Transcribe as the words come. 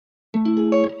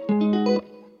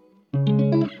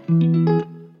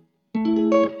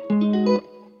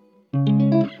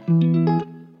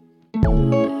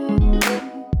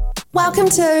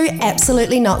to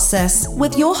Absolutely Not Cis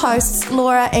with your hosts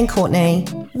Laura and Courtney.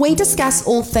 We discuss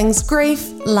all things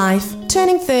grief, life,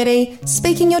 turning 30,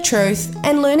 speaking your truth,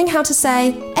 and learning how to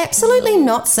say absolutely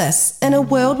not cis in a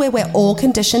world where we're all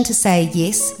conditioned to say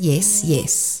yes, yes,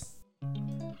 yes.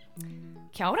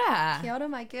 Kia ora. Kia ora,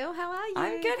 my girl. How are you?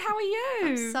 I'm good. How are you?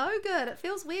 I'm so good. It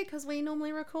feels weird because we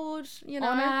normally record,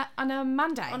 on a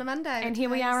Monday. On a Monday. And here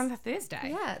we are on the Thursday.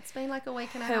 Yeah, it's been like a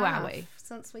week and a Who half are we?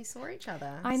 since we saw each other.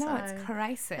 I know, so it's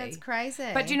crazy. It's crazy.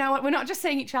 But you know what? We're not just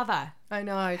seeing each other. I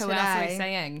know. Who today, else are we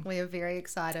seeing? We are very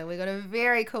excited. We've got a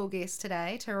very cool guest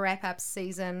today to wrap up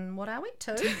season, what are we,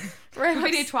 2? We've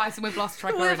been here twice and we've lost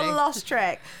track We've already. lost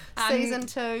track. Season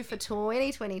 2 for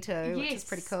 2022, which is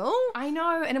pretty cool. I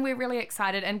know, and we're really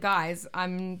excited. And guys,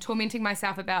 I'm tormenting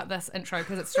myself about this intro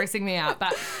because it's stressing me out.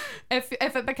 But if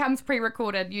it becomes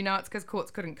pre-recorded, you know it's because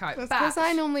Courts couldn't cope. It's because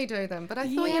I normally do them. But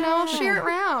I thought, I'll share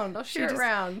it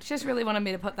around. She just really wanted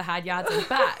me to put the hard yards in.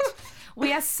 But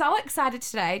we are so excited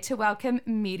today to welcome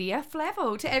Miria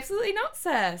Flavell to Absolutely Not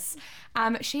Cis.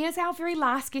 She is our very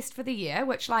last guest for the year,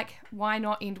 which, why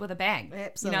not end with a bang?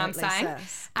 Absolutely, you know what I'm saying?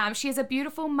 sis. She is a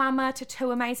beautiful mama to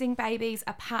 2 amazing babies,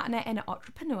 a partner and an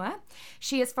entrepreneur.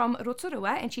 She is from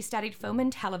Rotorua and she studied film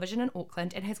and television in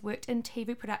Auckland and has worked in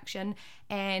TV production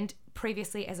and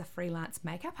previously as a freelance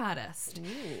makeup artist.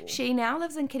 Ooh. She now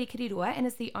lives in Kirikiriroa and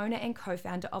is the owner and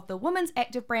co-founder of the women's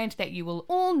active brand that you will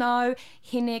all know,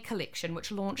 Hine Collection,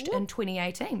 which launched in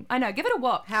 2018. I know, give it a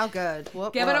whoop. How good.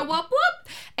 Whoop, give it a whoop whoop.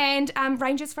 And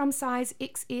ranges from size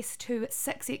XS to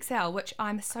 6XL, which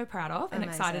I'm so proud of and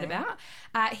excited about.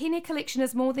 Hine Collection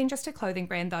is more than just a clothing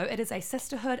brand though. It is a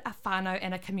sisterhood, a whānau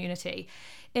and a community.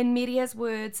 In Miria's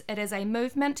words, it is a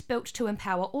movement built to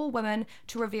empower all women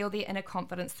to reveal their inner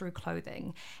confidence through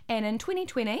clothing. And in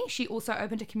 2020, she also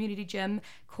opened a community gym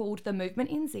called The Movement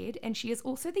NZ, and she is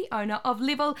also the owner of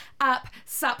Level Up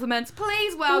Supplements.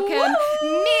 Please welcome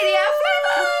Miria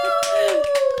Flavell!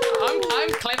 I'm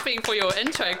clapping for your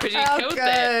intro because you killed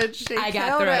that. I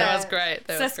got through it. That was great.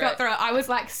 Sis got through it. I was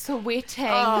sweating.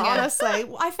 Oh, honestly,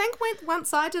 I think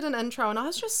once I did an intro and I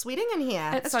was just sweating in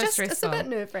here. It's so stressful. It's a bit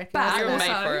nerve-wracking. But you're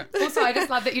made for it. Also, I just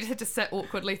love that you just had to sit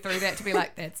awkwardly through that to be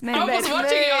like, that's me. I was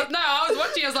watching.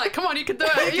 I was like, come on, you can do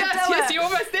it. Yes, you're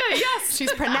almost there. Yes.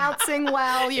 She's pronouncing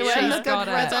well. You were in the good rhythm.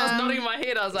 I was nodding my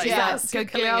head. I was like, yes,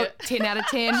 good girl. 10 out of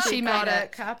 10. She made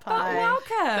it. But welcome.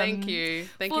 Thank you.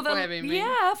 Thank you for having me.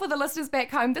 Yeah, for the listeners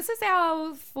back home, this is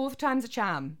our 4th time's a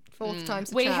charm. 4th time's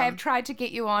a charm. We have tried to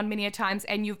get you on many a times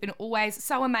and you've been always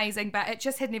so amazing, but it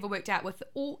just had never worked out with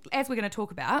all, as we're going to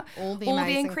talk about, all the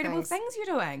incredible things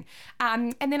you're doing.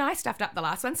 And then I stuffed up the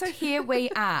last one, so here we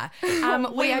are.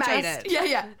 we made it.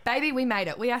 Yeah. Baby, we made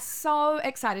it. We are so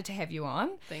excited to have you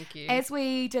on. Thank you. As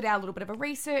we did our little bit of a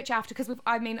research after, because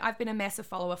I've been a massive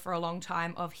follower for a long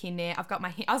time of Hine. I've got my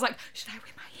hair. I was like, should I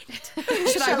wear my hair?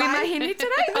 Should I wear my hair today?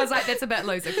 I was like, that's a bit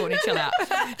loser, Courtney, chill out.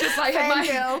 Just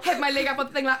have my leg up on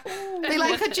the thing be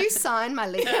like, could you sign my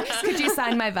legs? Could you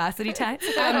sign my varsity tights?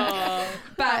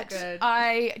 But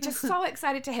I just so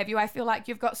excited to have you. I feel like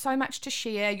you've got so much to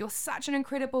share. You're such an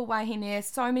incredible wahine.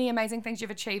 So many amazing things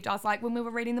you've achieved. I was like, when we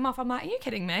were reading them off, I'm like, are you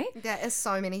kidding me? There is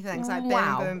so many things. Like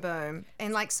boom, boom, boom.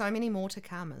 And so many more to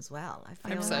come as well. I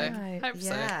feel Hope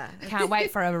so. Can't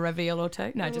wait for a reveal or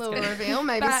two. No, just kidding. Reveal,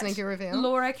 maybe a sneaky reveal.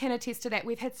 Laura can attest to that.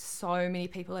 We've had so many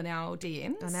people in our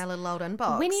DMs. On our little old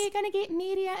inbox. When are you going to get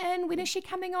Miria in? When is she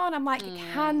coming on? I'm like,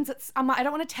 I'm like, I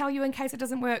don't want to tell you in case it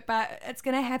doesn't work, but it's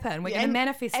going to happen. We're going to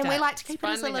manifest it. And we like to keep it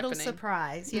as a little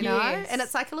surprise, you know? And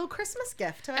it's like a little Christmas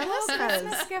gift to our listeners.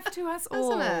 Christmas gift to us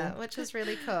all. Isn't it? Which is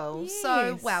really cool. Yes.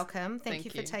 So welcome. Thank you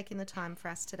for taking the time for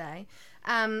us today.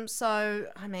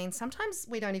 Sometimes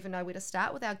we don't even know where to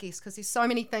start with our guests because there's so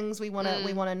many things we want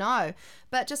to know.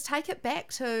 But just take it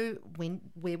back to where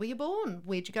were you born?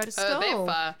 Where'd you go to school?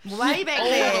 That far. Way back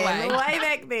then. Way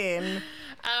back then.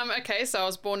 Okay, so I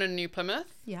was born in New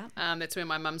Plymouth. Yeah. That's where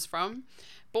my mum's from.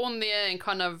 Born there and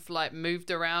kind of moved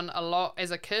around a lot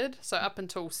as a kid. So up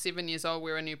until 7 years old,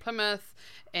 we were in New Plymouth.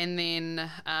 And then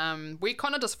we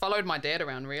kind of just followed my dad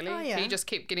around, really. Oh, yeah. He just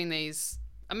kept getting these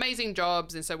amazing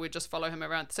jobs, and so we'd just follow him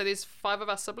around. So there's 5 of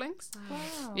us siblings.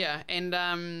 Wow. Yeah,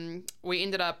 and we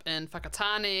ended up in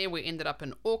Whakatane, we ended up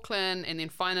in Auckland, and then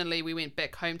finally we went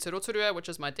back home to Rotorua, which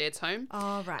is my dad's home.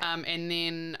 Oh, right. And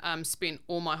then spent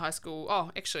all my high school,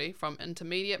 from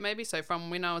intermediate maybe, so from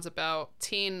when I was about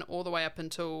 10 all the way up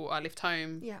until I left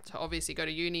home to obviously go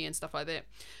to uni and stuff like that.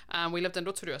 We lived in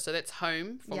Rotorua, so that's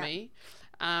home for me.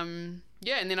 And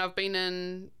then I've been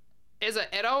in... As an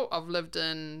adult, I've lived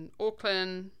in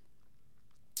Auckland,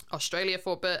 Australia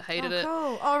for a bit, hated it.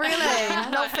 Oh, cool. Oh,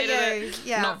 really? Not for you.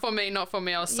 Yeah. Not for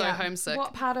me. I was so homesick.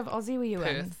 What part of Aussie were you Perth.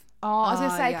 in? Oh, I was going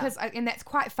to say, because, and that's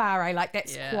quite far, eh? Like,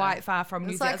 that's quite far from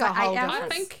New Zealand. Like it's like 8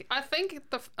 hours. I think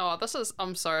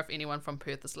I'm sorry if anyone from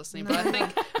Perth is listening, but I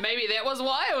think maybe that was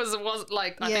why it was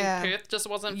like, I think Perth just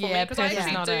wasn't for me, because I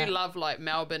actually do love, like,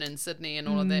 Melbourne and Sydney and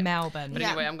all of that. Melbourne. But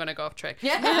anyway, I'm going to go off track.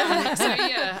 Lived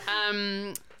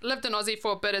in Aussie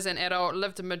for a bit as an adult,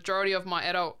 lived a majority of my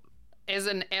adult as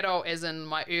in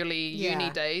my early uni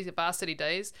days, varsity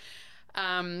days.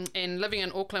 And living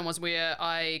in Auckland was where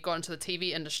I got into the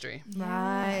TV industry.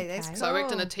 Right, that's cool. So I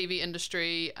worked in the TV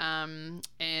industry, and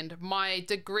my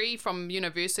degree from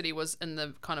university was in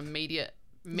the kind of media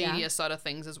side of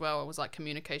things as well. It was like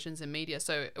communications and media,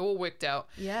 so it all worked out.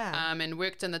 And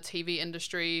worked in the TV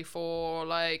industry for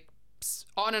like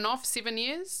on and off 7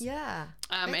 years. That's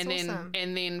awesome.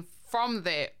 And then from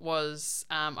that was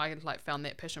I like found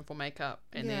that passion for makeup,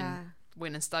 and then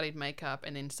went and studied makeup,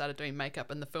 and then started doing makeup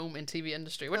in the film and TV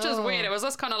industry, which is weird. It was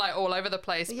just kind of like all over the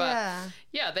place, but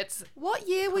that's... What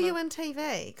year were you in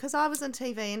TV? Because I was in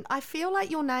TV, and I feel like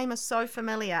your name is so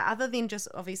familiar, other than just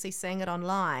obviously seeing it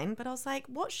online, but I was like,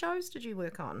 what shows did you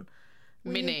work on?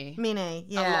 Many,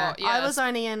 yeah. A lot, yes. I was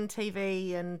only in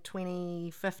TV in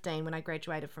 2015 when I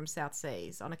graduated from South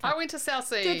Seas. I went to South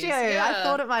Seas. Did you? Yeah. I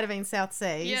thought it might have been South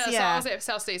Seas. Yeah, so I was at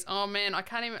South Seas. Oh man, I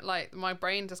can't even, like, my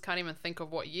brain just can't even think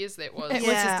of what years that was. It was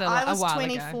just I was a while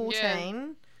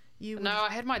 2014. Yeah. No,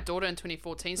 I had my daughter in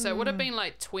 2014, so it would have been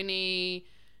like 20...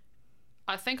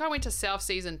 I think I went to South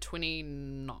Seas in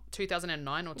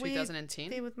 2009 or 2010. Were you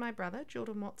there with my brother,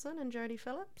 Jordan Watson and Jodie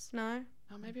Phillips? No?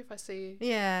 Oh, maybe if I see...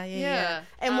 Yeah.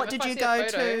 And what did you go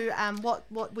to...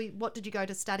 what did you go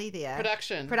to study there?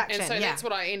 Production. And so that's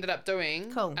what I ended up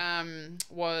doing. Cool.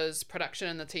 Was production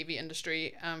in the TV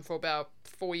industry for about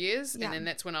 4 years. And then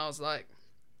that's when I was like...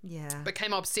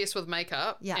 became obsessed with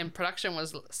makeup, and production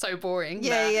was so boring.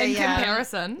 In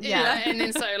comparison. And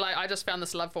then so like I just found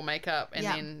this love for makeup, and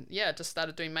then just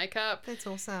started doing makeup. That's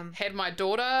awesome. Had my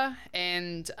daughter,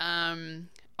 and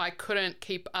I couldn't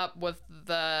keep up with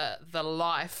the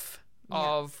life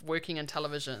of working in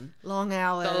television. Long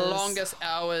hours. The longest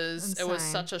hours. Insane. It was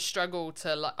such a struggle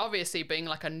to, like, obviously being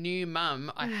like a new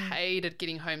mum, I hated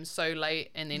getting home so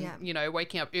late, and then, you know,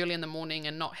 waking up early in the morning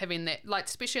and not having that, like,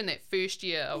 especially in that first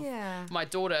year of my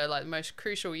daughter, like the most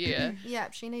crucial year.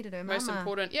 She needed her most mama.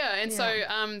 important. So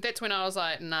that's when I was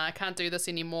like, nah, I can't do this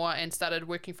anymore, and started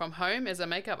working from home as a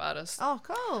makeup artist. Oh,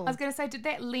 cool. I was going to say, did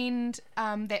that lend,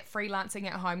 that freelancing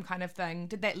at home kind of thing,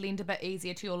 did that lend a bit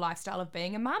easier to your lifestyle of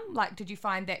being a mum? Like, did you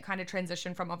find that kind of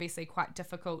transition from obviously quite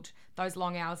difficult, those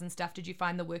long hours and stuff, did you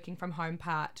find the working from home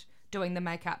part, doing the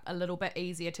makeup, a little bit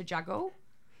easier to juggle?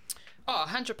 Oh,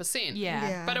 100%.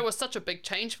 Yeah. But it was such a big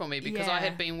change for me because I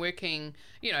had been working,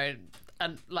 you know,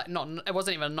 and like it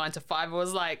wasn't even a 9 to 5. It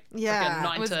was like a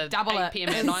 9 to 8 p.m.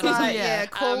 to 9 or something.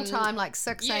 Call time like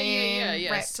 6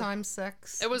 a.m. Wrap so time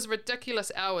 6. It was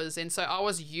ridiculous hours, and so I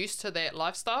was used to that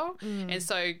lifestyle, and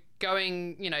so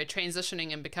going, you know,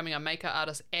 transitioning and becoming a makeup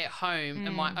artist at home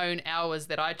in my own hours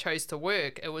that I chose to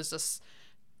work, it was just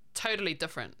totally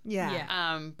different.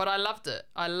 But I loved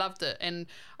it, and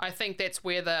I think that's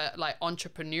where the like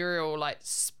entrepreneurial like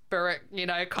spirit, you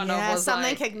know, kind of was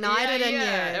something like, ignited in you.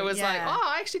 It was like, oh,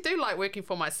 I actually do like working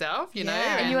for myself, you know.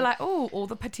 And you were like, oh, all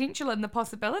the potential and the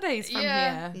possibilities from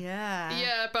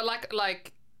here. But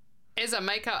like as a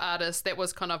makeup artist, that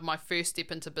was kind of my first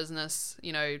step into business,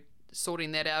 you know,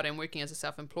 sorting that out and working as a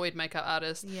self-employed makeup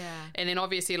artist. And then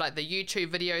obviously like the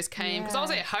YouTube videos came because I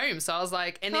was at home, so I was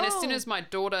like, and then as soon as my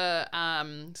daughter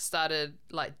started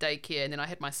like daycare, and then I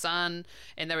had my son,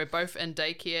 and they were both in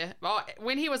daycare. Well,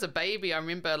 when he was a baby, I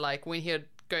remember like when he'd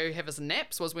go have his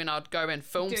naps was when I'd go and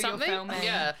film something.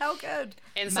 How good.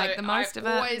 And make the most of it.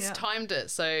 I always timed it.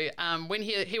 So when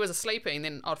he was sleeping,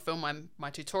 then I'd film my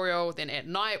tutorial. Then at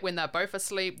night when they're both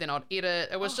asleep, then I'd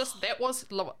edit. It was just, that was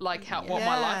like what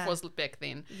my life was back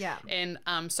then. And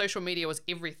social media was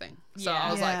everything. So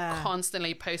I was like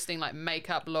constantly posting like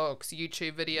makeup looks,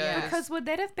 YouTube videos. Because would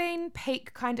that have been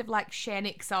peak kind of like Shan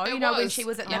XO, you know, when she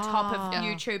was at the top of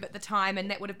YouTube at the time,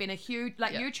 and that would have been a huge,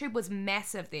 like YouTube was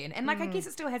massive then. And like I guess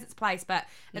it still has its place, but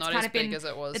it's not kind as of been big as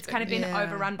it was. It's kind of been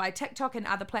overrun by TikTok and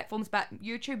other platforms, but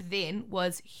YouTube then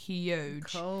was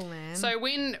huge. Cool, man. So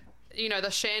when, you know, the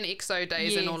Shan XO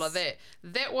days and all of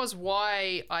that was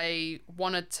why I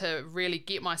wanted to really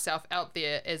get myself out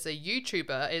there as a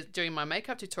YouTuber, doing my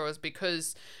makeup tutorials,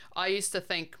 because I used to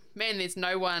think, man, there's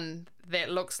no one that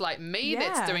looks like me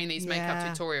that's doing these makeup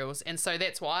tutorials, and so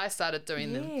that's why I started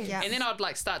doing them. And then I'd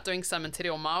like start doing some in te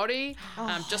reo Māori,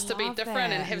 just to be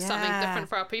different and have something different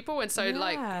for our people. And so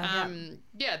like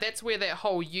that's where that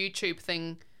whole YouTube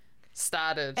thing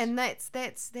started. And that's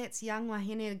young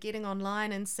Wahine getting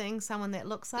online and seeing someone that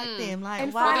looks like them. Like,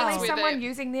 and wow. finally someone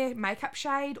using their makeup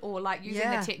shade or like using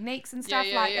the techniques and stuff.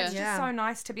 It's just so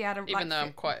nice to be able to even though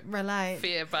I'm quite relate.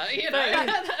 fair, but you know.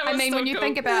 I mean, when you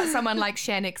think about someone like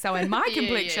Shan XO and my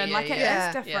complexion, it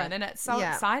is different and it's so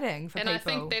exciting for people. And I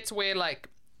think that's where like,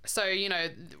 so, you know,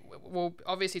 we'll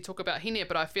obviously talk about Hine,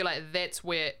 but I feel like that's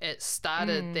where it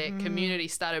started, that community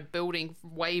started building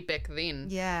way back then.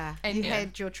 Yeah, and you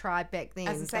had your tribe back then.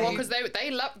 Well, because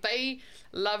they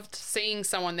loved seeing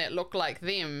someone that looked like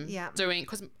them doing,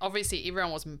 because obviously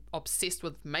everyone was obsessed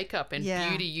with makeup and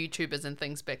beauty YouTubers and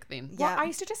things back then. Well, I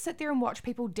used to just sit there and watch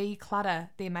people declutter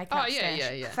their makeup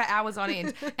stash for hours on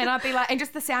end. And I'd be like, and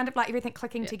just the sound of like everything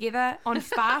clicking together on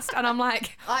fast, and I'm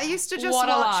like, I used to just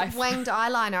watch winged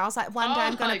eyeliner. I was like, one day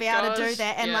I'm going to be able to do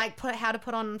that and like how to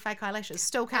put on fake eyelashes.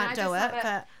 Still can't do it,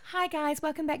 but hi guys,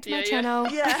 welcome back to my channel.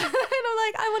 Yeah. And I'm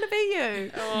like, I want to be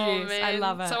you. Oh, yes, man. I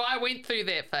love it. So I went through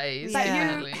that phase. But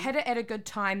you hit it at a good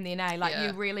time then, eh? Like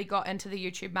you really got into the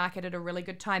YouTube market at a really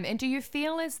good time. And do you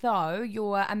feel as though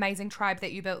your amazing tribe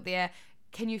that you built there,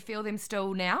 can you feel them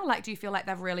still now? Like, do you feel like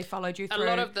they've really followed you through? A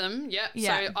lot of them, yeah.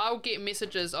 So I'll get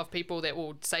messages of people that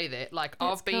will say that. Like,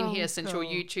 I've been here since your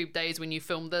YouTube days when you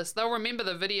filmed this. They'll remember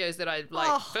the videos that I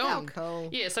filmed. How cool.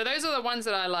 Yeah, so those are the ones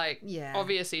that I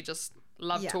obviously just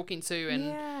love talking to.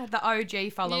 And the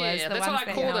OG followers. Yeah, the that's what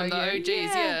I call them, the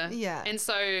OGs, Yeah. And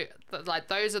so, like,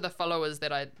 those are the followers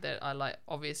that I like,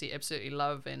 obviously absolutely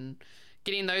love. And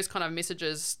getting those kind of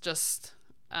messages just...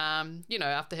 you know,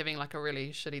 after having like a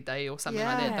really shitty day or something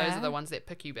like that, those are the ones that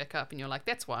pick you back up and you're like,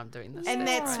 that's why I'm doing this. And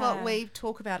that's what we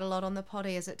talk about a lot on the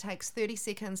potty, is it takes 30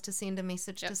 seconds to send a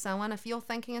message to someone. If you're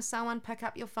thinking of someone, pick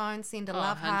up your phone, send a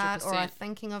love heart, or I'm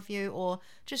thinking of you, or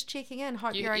just checking in,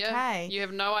 hope you're okay. You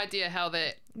have no idea how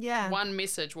that one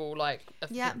message will like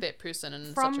affect that person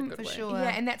in such a good way. Sure.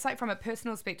 Yeah, and that's like from a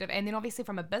personal perspective, and then obviously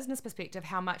from a business perspective,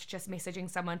 how much just messaging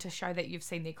someone to show that you've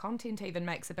seen their content even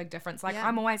makes a big difference. Like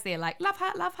I'm always there, like love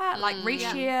heart, like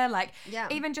reshare, like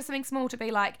even just something small to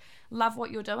be like, love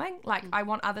what you're doing. Like I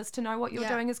want others to know what you're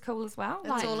doing is cool as well.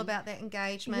 It's all about that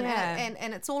engagement,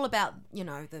 and it's all about, you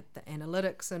know, the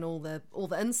analytics and all the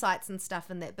insights and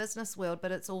stuff in that business world,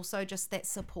 but it's also just that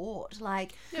support.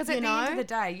 Like, because at the end of the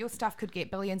day, your stuff could get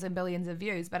billions and billions of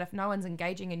views, but if no one's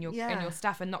engaging in your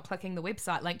stuff and not clicking the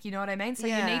website link, you know what I mean? So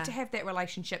you need to have that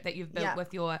relationship that you've built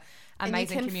with your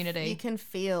amazing community. You can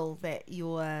feel that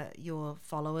your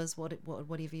followers,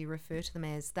 whatever you refer to them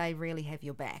as, they really have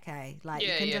your back, eh? Like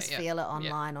you can just feel it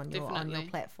online on your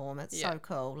platform. It's so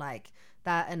cool. Like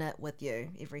they're in it with you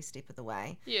every step of the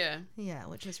way. Yeah,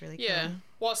 which is really cool.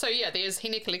 Well, so there's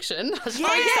Hine Collection.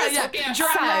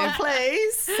 Drum roll,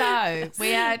 please. So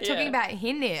we are talking about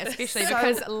Hine, especially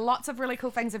because lots of really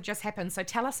cool things have just happened. So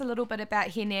tell us a little bit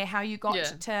about Hine, how you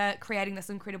got to creating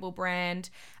this incredible brand.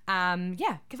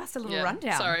 Give us a little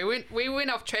rundown. Sorry, we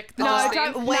went off track.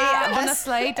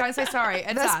 Honestly, don't say sorry.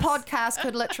 This podcast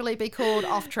could literally be called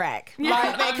Off Track.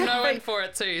 I'm known for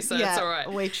it too, so it's all right.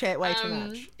 We chat way too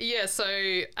much. Yeah,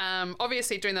 so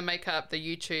obviously doing the makeup, the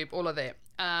YouTube, all of that.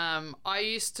 I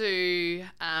used to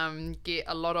get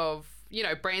a lot of, you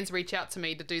know, brands reach out to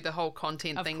me to do the whole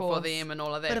content thing for them and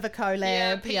all of that. Bit of a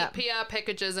collab. PR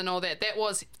packages and all that. That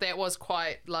was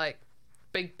quite like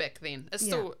big back then. It's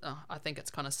still, I think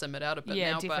it's kind of simmered out a bit now.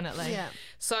 Yeah, definitely.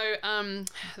 So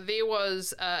there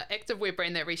was an activewear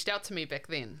brand that reached out to me back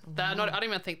then. I don't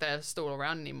even think they're still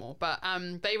around anymore, but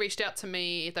they reached out to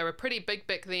me. They were pretty big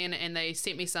back then, and they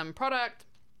sent me some product.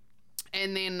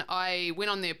 And then I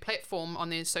went on their platform,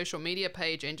 on their social media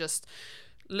page, and just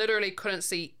literally couldn't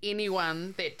see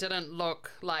anyone that didn't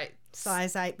look like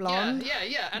size 8 blonde.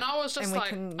 Yeah. And I was just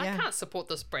like, I can't support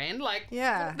this brand. Like,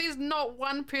 there's not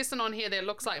one person on here that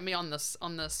looks like me on this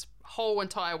whole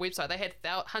entire website. They had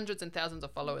hundreds and thousands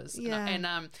of followers. And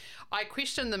I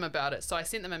questioned them about it. So I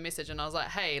sent them a message and I was like,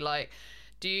 hey, like,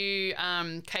 do you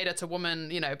cater to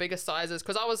women, you know, bigger sizes?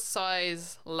 Because I was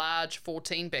size large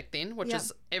 14 back then, which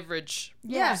is average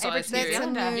size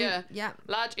here.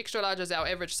 Large, extra large is our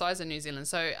average size in New Zealand,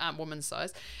 so women's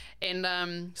size.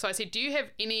 And so I said, do you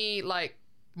have any like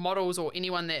models or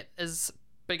anyone that is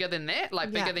bigger than that,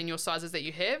 like bigger than your sizes that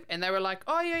you have? And they were like,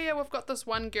 oh yeah, we've got this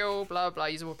one girl, blah blah.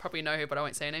 You will probably know her, but I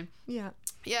won't say her name.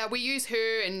 Yeah, we use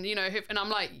her, and you know her, and I'm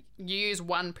like, you use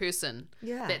one person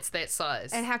that's that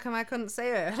size. And how come I couldn't see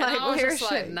her? And I was just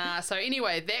like, nah. So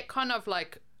anyway, that kind of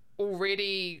like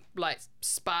already like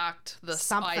sparked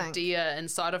this idea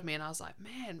inside of me, and I was like,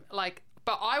 man, like,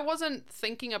 but I wasn't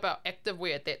thinking about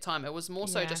activewear at that time. It was more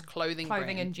so just clothing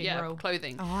in general. Yeah,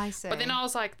 clothing. Oh, I see. But then I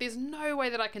was like, there's no way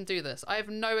that I can do this. I have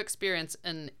no experience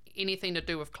in anything to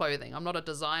do with clothing. I'm not a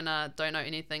designer, don't know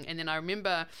anything. And then I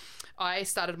remember I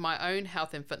started my own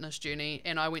health and fitness journey,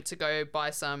 and I went to go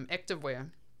buy some activewear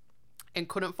and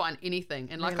couldn't find anything.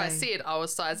 And like I said, I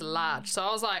was size large. So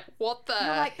I was like, what the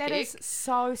like, that heck? is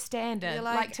so standard.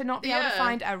 Like to not be able to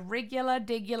find a regular,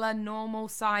 normal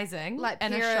sizing like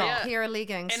in a shop. pair of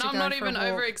leggings. And I'm not even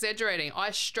over exaggerating.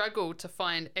 I struggled to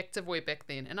find activewear back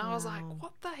then. And I was like,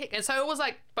 what the heck? And so it was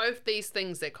like both these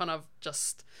things that kind of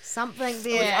just... Something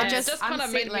there. just kind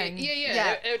of made unsettling. me...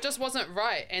 Yeah. It just wasn't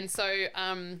right. And so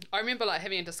I remember like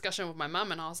having a discussion with my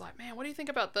mum, and I was like, man, what do you think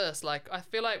about this? Like, I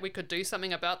feel like we could do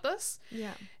something about this.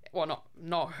 Yeah. Well,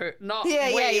 not her, not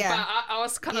yeah, we, yeah. but I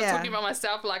was kind of talking about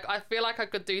myself, like, I feel like I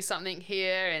could do something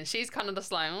here, and she's kind of just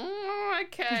like,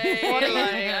 okay.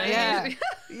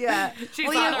 Yeah. She's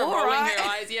kind of rolling her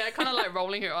eyes. Yeah, kind of like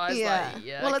rolling her eyes. Yeah. Like,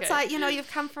 yeah. Well, okay. it's like, you've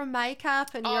come from makeup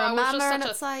and you're a mama, and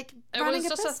it's like running a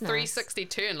business. It was just a 360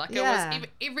 turn. Like, it was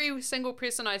every single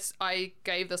person I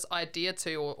gave this idea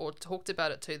to or talked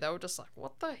about it to, they were just like,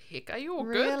 what the heck? Are you all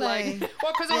good? Like,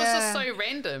 well, because it was just so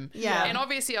random. Yeah. And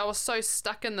obviously I was so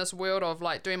stuck in this world of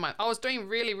like I was doing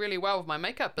really, really well with my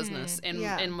makeup business and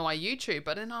my YouTube,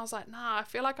 but then I was like, nah, I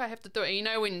feel like I have to do it. And you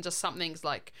know, when just something's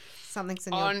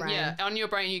in your brain. Yeah, on your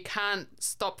brain, you can't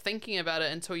stop thinking about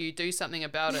it until you do something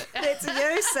about it. It's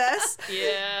you, sis.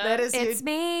 Yeah. That is It's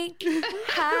me.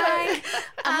 Hi.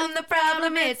 I'm the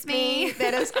problem. It's me.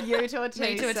 That is you to a T,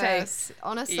 Me to a T. sis.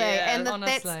 Honestly. Yeah, and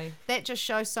honestly. that just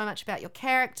shows so much about your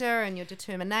character and your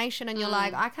determination, and you're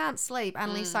like, I can't sleep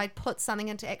unless I put something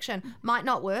into action. Might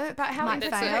not work, But how might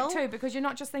important fail. too, because you're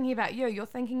not just thinking about you, you're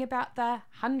thinking about the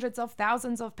hundreds of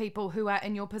thousands of people who are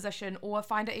in your position or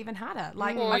find it even harder.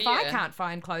 Like, if I can't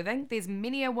find clothing, there's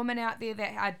many a woman out there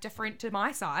that are different to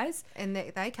my size. And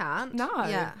they can't. No.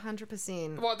 Yeah,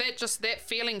 100%. Well, that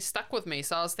feeling stuck with me.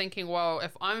 So I was thinking, well,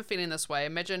 if I'm feeling this way,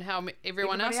 imagine how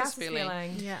everyone else is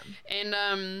feeling. Yeah.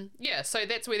 And so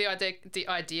that's where the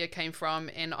idea came from.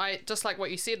 And I just like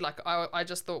what you said, like I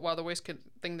just thought, well, the worst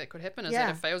thing that could happen is that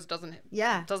it fails.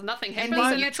 Does nothing happen?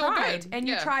 And And you it's all tried, good. and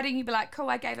you tried, and you'd be like, cool,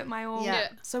 I gave it my all. Yeah.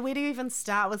 So where do you even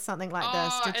start with something like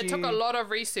this? It took a lot of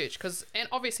research and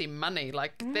obviously money.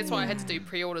 Like that's why I had to do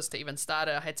pre-orders to even start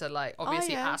it. I had to like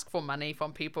obviously ask for money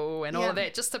from people and all of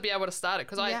that just to be able to start it,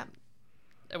 because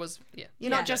it was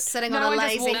You're not just sitting on a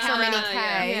lazy how many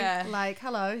K. Like,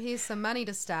 hello, here's some money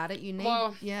to start it. You need.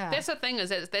 Well, that's the thing, is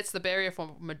that's the barrier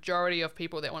for majority of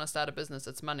people that want to start a business.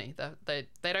 It's money. They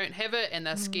don't have it, and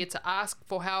they're scared to ask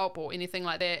for help or anything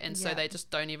like that, and so they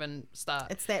just don't even start.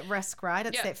 It's that risk, right?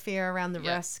 It's that fear around the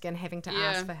risk and having to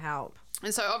ask for help.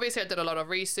 And so obviously I did a lot of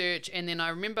research, and then I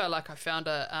remember like I found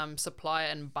a supplier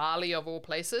in Bali of all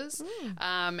places,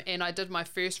 and I did my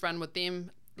first run with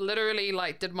them. Literally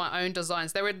like did my own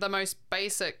designs. They were the most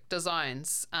basic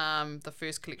designs. The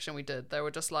first collection we did, they were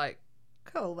just like,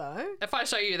 cool though. If I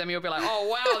show you them, you'll be like, oh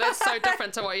wow, that's so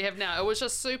different to what you have now. It was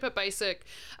just super basic.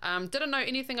 Didn't know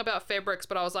anything about fabrics,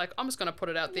 but I was like, I'm just gonna put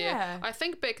it out there. I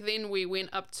think back then we went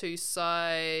up to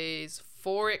size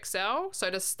 4XL. So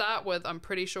to start with, I'm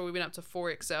pretty sure we went up to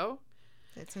 4XL.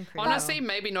 That's incredible. Honestly,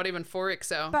 maybe not even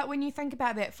 4XL. But when you think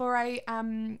about that, for a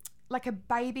like a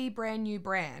baby brand new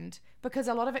brand, because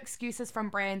a lot of excuses from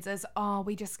brands is,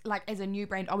 we just, like, as a new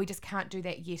brand, we just can't do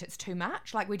that yet, it's too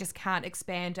much, like we just can't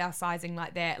expand our sizing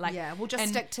like that, like we'll just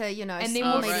stick to and then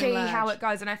we'll see how it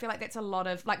goes. And I feel like that's a lot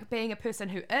of, like, being a person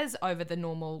who is over the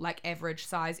normal, like, average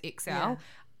size XL,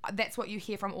 that's what you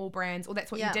hear from all brands, or that's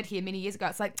what you did hear many years ago.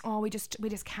 It's like, we just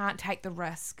can't take the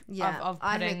risk of putting,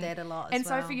 I heard that a lot as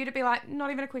well. So for you to be like,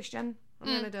 not even a question, I'm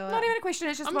gonna do it. Not even a question.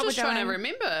 It's just I'm what just we're doing. trying to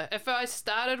remember if I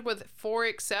started with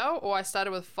 4XL or I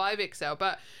started with 5XL.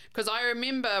 But because I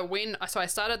remember when I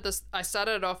started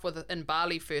it off with in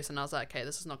Bali first, and I was like, okay,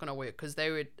 this is not gonna work, because they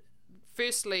would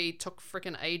firstly took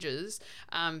freaking ages,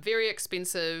 very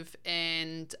expensive,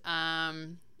 and I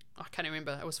can't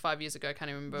remember. It was 5 years ago. I can't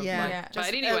remember.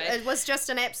 But anyway, it was just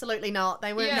an absolutely not.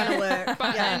 They weren't gonna work.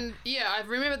 But I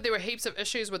remember there were heaps of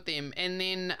issues with them, and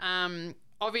then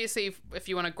obviously, if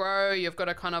you want to grow, you've got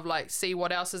to kind of like see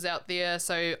what else is out there.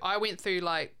 So I went through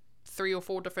like 3 or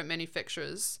 4 different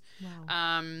manufacturers.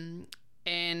 Wow.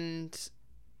 And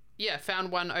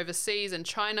found one overseas in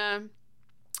China.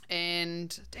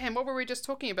 And damn, what were we just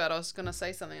talking about? I was going to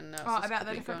say something. About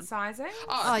the different sizing?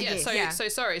 So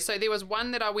sorry. So there was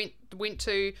one that I went went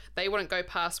to, they wouldn't go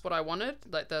past what I wanted,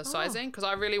 like the sizing, because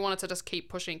I really wanted to just keep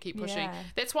pushing. Yeah.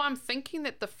 That's why I'm thinking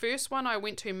that the first one I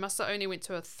went to must have only went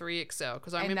to a 3XL,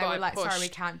 because I remember they were I like, pushed. sorry, we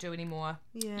can't do anymore.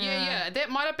 Yeah. That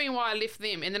might have been why I left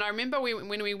them. And then I remember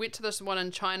when we went to this one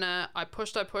in China, I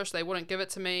pushed, they wouldn't give it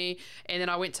to me. And then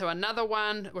I went to another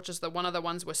one, which is one of the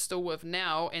ones we're still with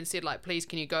now, and said like, please,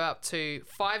 can you go up to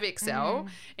 5XL?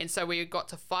 And so we got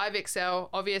to 5XL,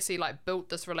 obviously like built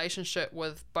this relationship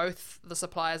with both the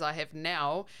suppliers I have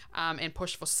now, and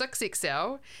pushed for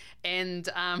 6XL. And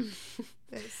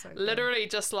That's so literally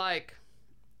just like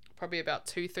probably about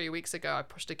 2-3 weeks ago, I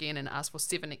pushed again and asked for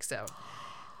 7XL.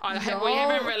 We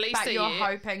haven't released but it you're yet.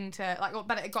 hoping to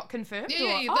but it got confirmed.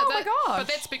 Yeah, oh my gosh! But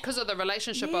that's because of the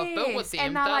relationship I've built with them.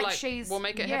 And they're like, we'll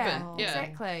make it happen. Yeah,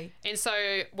 exactly. And so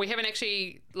we haven't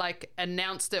actually like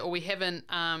announced it, or we haven't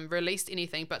released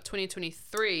anything. But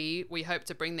 2023, we hope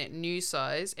to bring that new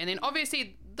size, and then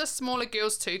obviously the smaller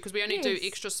girls too, because we only do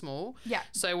extra small. Yeah.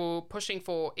 So we're pushing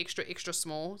for extra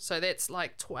small. So that's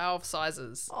like 12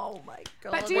 sizes. Oh my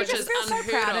god! But do you just feel so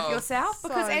proud of yourself?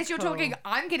 Because as you're talking,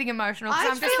 I'm getting emotional.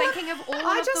 Because I'm just thinking of all of the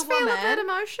women. I just feel a bit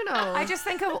emotional. I just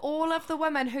think of all of the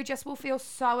women who just will feel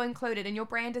so included, and your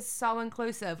brand is so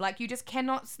inclusive. Like you just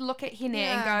cannot look at Hine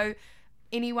and go,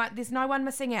 anyone, there's no one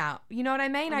missing out. You know what I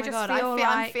mean? Oh I just God, feel like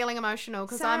I'm feeling emotional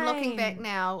because I'm looking back Same.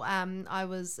 now. I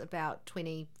was about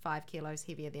 25 kilos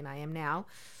heavier than I am now,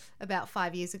 about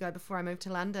 5 years ago before I moved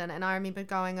to London, and I remember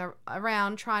going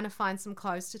around trying to find some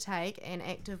clothes to take and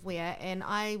active wear, and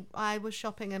I was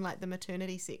shopping in like the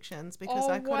maternity sections because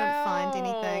I couldn't find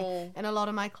anything, and a lot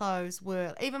of my clothes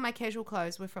were, even my casual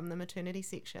clothes were from the maternity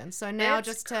section. So now That's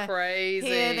just to crazy.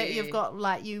 hear that you've got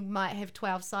like, you might have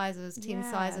 12 sizes, 10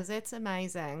 sizes, it's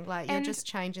amazing. Like you're just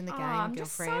changing the game, I'm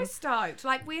girlfriend. just so stoked.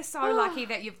 Like we're so lucky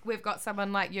that we've got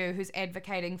someone like you who's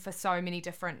advocating for so many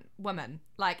different women,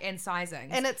 like, and sizings.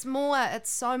 And it's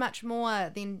so much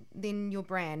more than your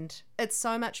brand. It's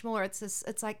so much more.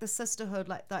 It's like the sisterhood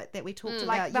like that we talked about.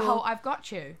 Like the whole I've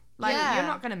got you. Like you're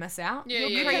not going to miss out.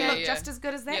 You can look just as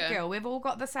good as that girl. We've all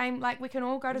got the same, like we can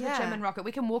all go to the gym and rock it.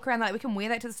 We can walk around like we can wear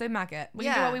that to the supermarket. We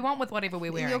can do what we want with whatever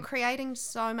we're wearing. You're creating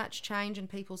so much change in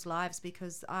people's lives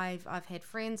because I've had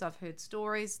friends, I've heard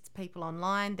stories, people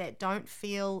online that don't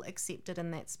feel accepted in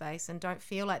that space and don't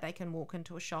feel like they can walk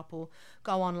into a shop or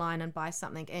go online and buy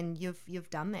something, and you've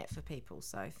done that for people.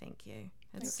 So thank you.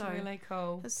 It's so really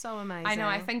cool. It's so amazing. I know.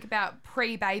 I think about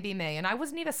pre-baby me, and I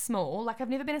was never small. Like I've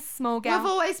never been a small girl. We've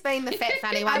always been the fat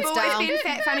funny ones. I've always been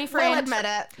fat funny friend. We'll admit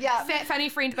it. Yeah. Fat funny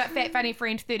friend, but fat funny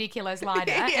friend 30 kilos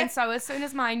lighter. And so as soon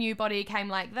as my new body came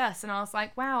like this, and I was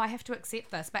like, wow, I have to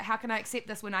accept this. But how can I accept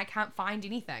this when I can't find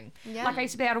anything? Yeah. Like I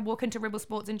used to be able to walk into Rebel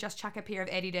Sports and just chuck a pair of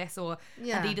Adidas or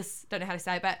Adidas, don't know how to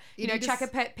say it, but you know, chuck a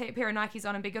pair of Nikes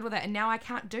on and be good with it. And now I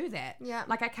can't do that. Yeah.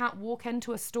 Like I can't walk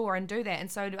into a store and do that. And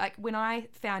so like when I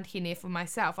found Hine for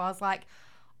myself, I was like,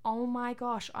 oh my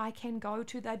gosh, I can go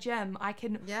to the gym. I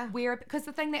can wear it. Because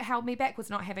the thing that held me back was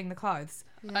not having the clothes.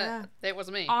 That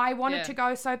was me. I wanted to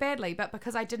go so badly, but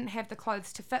because I didn't have the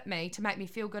clothes to fit me to make me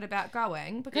feel good about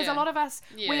going, because a lot of us,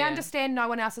 we understand no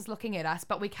one else is looking at us,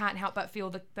 but we can't help but feel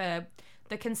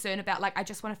the concern about like, I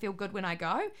just want to feel good when I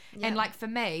go. And like for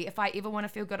me, if I ever want to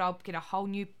feel good, I'll get a whole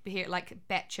new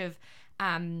batch of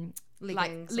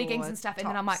leggings and stuff, and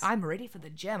then I'm like, I'm ready for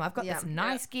the gym. I've got this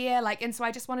nice gear, like, and so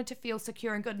I just wanted to feel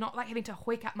secure and good, not like having to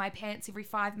hoik up my pants every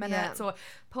 5 minutes or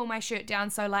pull my shirt down.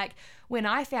 So like when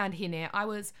I found Hine, I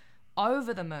was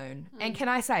over the moon, and can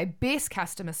I say, best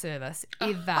customer service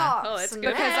ever. That's good.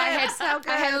 Because I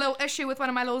had a little issue with one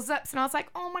of my little zips, and I was like,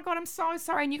 oh my god, I'm so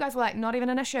sorry, and you guys were like, not even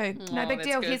an issue, no big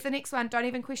deal, here's the next one, don't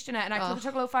even question it. And I took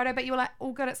a little photo, but you were like,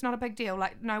 all good, it's not a big deal,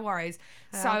 like no worries.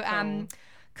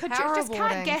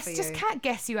 Just can't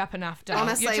gas you up enough, Dom.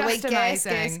 Honestly, You're we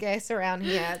just gas around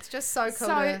here. It's just so cool.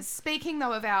 So speaking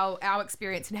though of our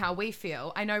experience and how we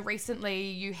feel, I know recently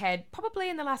you had, probably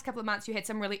in the last couple of months, you had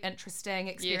some really interesting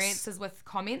experiences with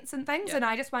comments and things, and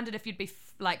I just wondered if you'd be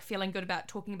feeling good about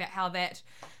talking about how that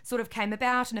sort of came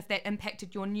about and if that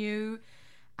impacted your new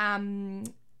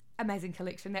amazing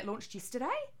collection that launched yesterday.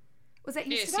 Was that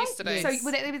yesterday? Yes, yesterday. So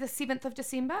would that be the 7th of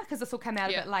December? Because this will come out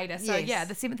a bit later. So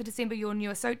the 7th of December, you're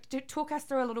newer. So talk us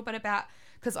through a little bit about,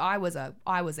 because I was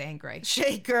angry.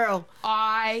 Girl.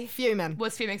 I fuming.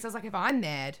 Was fuming. So I was like, if I'm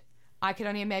mad, I could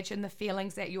only imagine the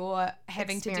feelings that you're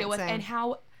having to deal with, and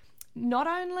how not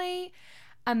only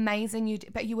amazing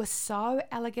but you were so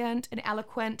elegant and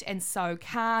eloquent and so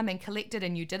calm and collected,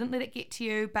 and you didn't let it get to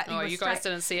you. But you guys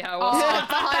didn't see how it was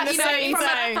behind the scenes.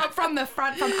 From the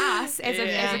front, from us as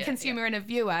a consumer and a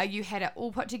viewer, you had it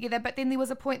all put together. But then there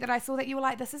was a point that I saw that you were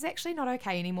like, this is actually not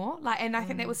okay anymore. Like, and I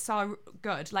think that was so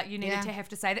good. Like, you needed to have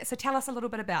to say that. So tell us a little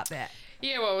bit about that.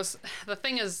 Yeah, well, the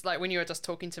thing is, like, when you were just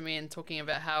talking to me and talking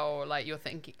about how, like,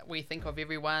 we think of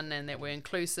everyone and that we're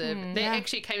inclusive, that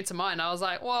actually came to mind. I was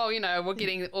like, well, you know, we're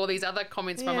getting all these other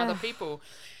comments from other people.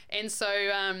 And so,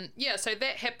 so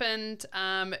that happened.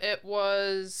 It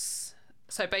was...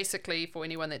 So basically, for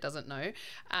anyone that doesn't know,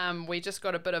 we just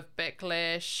got a bit of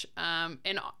backlash.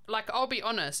 And, like, I'll be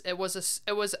honest, it was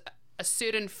a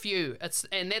certain few,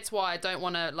 and that's why I don't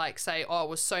want to like say, oh, it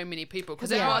was so many people,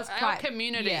 because our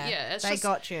community, it's they just,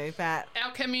 got you, but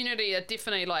our community are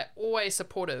definitely like always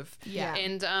supportive.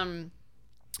 And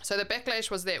so the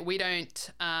backlash was that we don't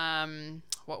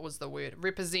what was the word,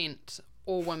 represent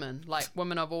all women, like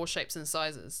women of all shapes and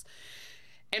sizes.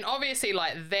 And obviously,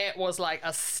 like, that was like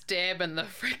a stab in the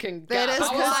freaking gut. That is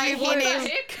because what the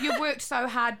heck? You worked so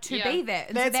hard to be that.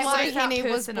 That's why Hine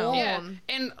was born. Yeah.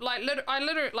 And like, I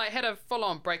literally like had a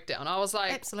full-on breakdown. I was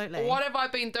like, absolutely, what have I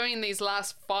been doing these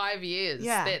last 5 years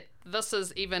that this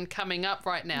is even coming up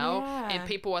right now, and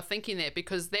people are thinking that,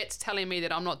 because that's telling me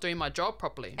that I'm not doing my job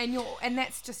properly. And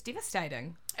that's just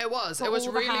devastating. It was. It was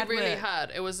really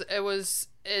hard. It was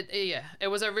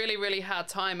a really, really hard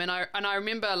time, and I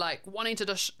remember like wanting to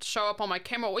just show up on my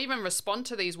camera or even respond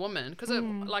to these women, because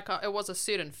it was a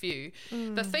certain few.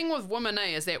 The thing with women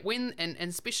is that when and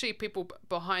especially people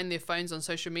behind their phones on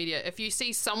social media, if you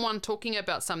see someone talking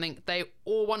about something, they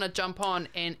all want to jump on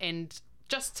and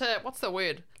just to, what's the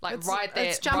word? Like ride that.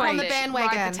 It's jump on the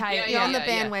bandwagon. You're on the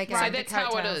bandwagon. So that's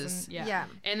how it is.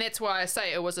 And that's why I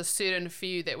say it was a certain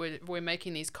few that were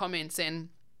making these comments, and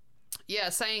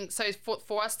saying, so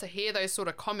for us to hear those sort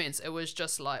of comments, it was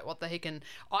just like, what the heck? And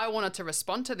I wanted to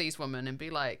respond to these women and be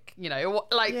like, you know,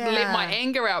 like let my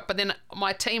anger out, but then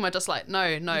my team are just like,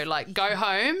 no, like go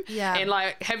home and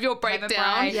like have your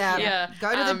breakdown.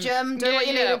 Go to the gym, do what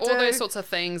you need to do. All those sorts of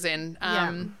things.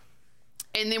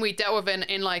 And then we dealt with it,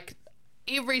 and like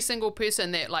every single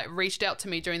person that like reached out to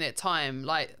me during that time,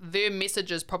 like their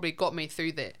messages probably got me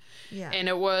through that. And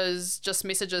it was just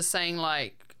messages saying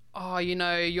like, oh, you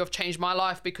know, you've changed my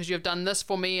life because you've done this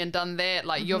for me and done that,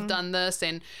 like you've done this,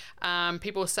 and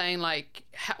people saying like,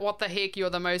 what the heck, you're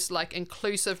the most like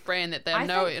inclusive brand that they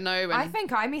know. And I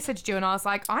think I messaged you and I was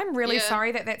like, I'm really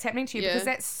sorry that that's happening to you, because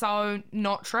that's so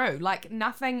not true. Like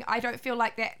nothing, I don't feel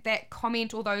like that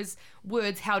comment or those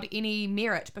words held any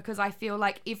merit, because I feel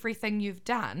like everything you've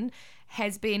done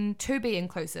has been to be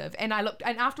inclusive. And I looked,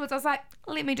 and afterwards I was like,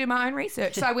 let me do my own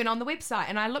research. So I went on the website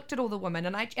and I looked at all the women,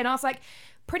 and I was like,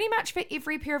 pretty much for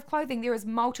every pair of clothing there is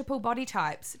multiple body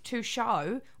types to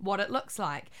show what it looks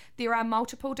like. There are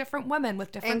multiple different women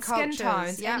with different skin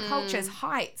tones and cultures,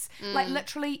 heights, like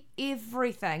literally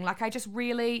everything. Like I just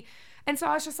really, and so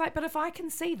I was just like, but if I can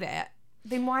see that,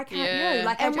 then why can't you?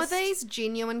 Like, and were these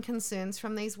genuine concerns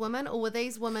from these women, or were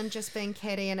these women just being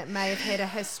catty, and it may have had a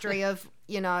history of,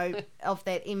 you know, of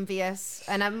that envious,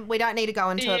 and we don't need to go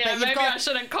into it, but maybe I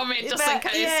shouldn't comment just in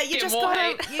case. Yeah, you just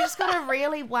got to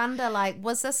really wonder, like,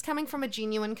 was this coming from a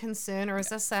genuine concern, or is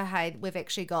this a, hey, we've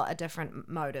actually got a different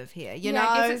motive here? You know,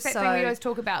 I guess it's that thing we always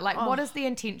talk about, like, what is the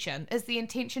intention? Is the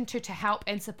intention to help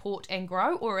and support and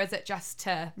grow, or is it just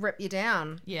to rip you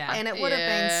down? Yeah, and it would have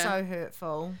been so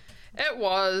hurtful. It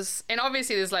was, and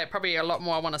obviously there's like probably a lot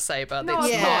more I want to say, but no,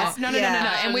 that's not. No,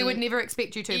 and we would never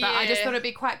expect you to, but I just thought it'd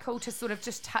be quite cool to sort of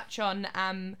just touch on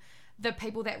the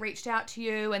people that reached out to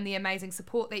you and the amazing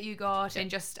support that you got, and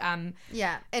just and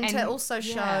to also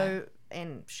show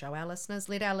our listeners,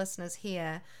 let our listeners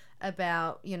hear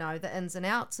about, you know, the ins and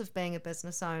outs of being a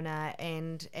business owner,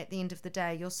 and at the end of the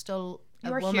day you're still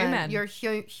a woman. Human. You're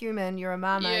human, you're a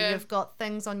mama, you've got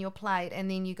things on your plate, and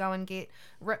then you go and get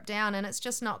ripped down, and it's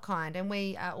just not kind. And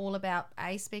we are all about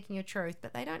speaking your truth,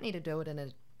 but they don't need to do it in a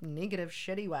negative,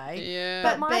 shitty way,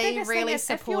 but being really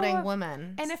supporting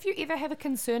women. And if you ever have a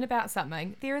concern about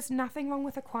something, there is nothing wrong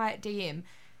with a quiet DM.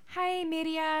 Hey,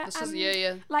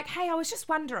 Miria. Like, hey, I was just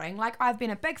wondering, like, I've been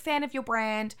a big fan of your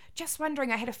brand. Just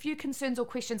wondering, I had a few concerns or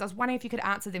questions. I was wondering if you could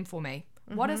answer them for me.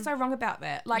 What is so wrong about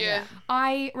that? Like,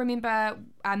 I remember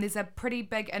there's a pretty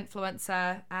big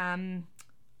influencer,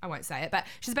 I won't say it, but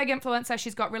she's a big influencer.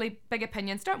 She's got really big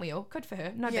opinions. Don't we all? Good for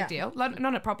her. No big deal.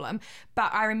 Not a problem.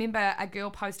 But I remember a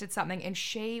girl posted something, and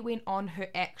she went on her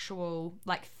actual,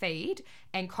 like, feed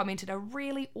and commented a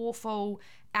really awful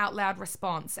out loud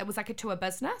response. It was like to a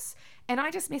business, and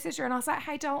I just messaged her and I was like,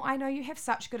 hey doll, I know you have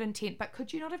such good intent, but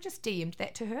could you not have just DM'd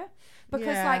that to her?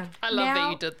 Because like, I love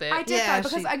that you did that. I did,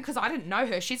 though, because I didn't know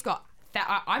her. She's got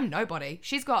that, I'm nobody.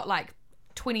 She's got like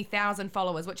 20,000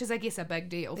 followers, which is, I guess, a big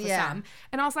deal for some.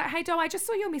 And I was like, hey, Do, I just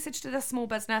saw your message to this small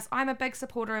business. I'm a big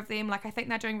supporter of them. Like, I think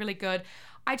they're doing really good.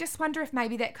 I just wonder if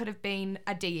maybe that could have been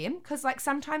a DM, because like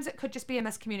sometimes it could just be a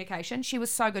miscommunication. She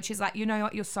was so good. She's like, you know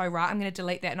what, you're so right. I'm going to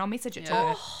delete that and I'll message it to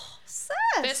her. Sis,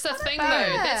 that's the thing, though.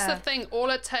 That's the thing. All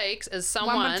it takes is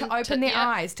someone to open their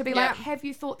eyes, to be like, have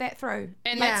you thought that through?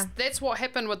 And that's what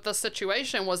happened with this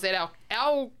situation, was that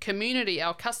our community,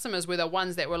 our customers were the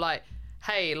ones that were like,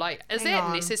 hey, like, is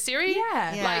that necessary?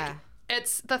 Like,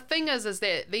 it's the thing is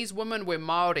that these women were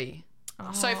Māori.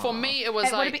 So for me, it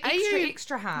was like,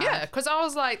 extra hard. Yeah, because I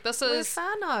was like, this is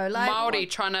Māori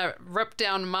trying to rip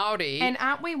down Māori. And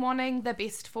aren't we wanting the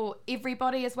best for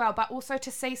everybody as well? But also to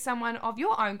see someone of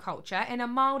your own culture and a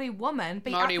Māori woman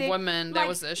be up there. Woman, that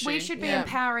was the issue. We should be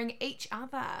empowering each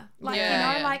other. Like, you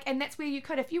know, like, and that's where you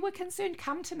could, if you were concerned,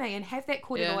 come to me and have that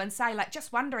kōrero and say, like,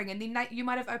 just wondering. And then you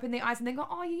might have opened their eyes and then go,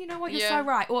 oh, you know what, you're so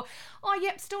right. Or, oh,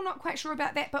 yep, still not quite sure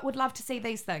about that, but would love to see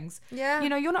these things. Yeah. You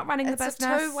know, you're not running the business. It's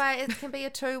a two-way, it can be a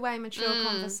two-way mature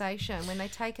conversation when they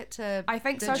take it to I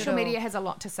think digital. Social media has a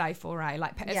lot to say for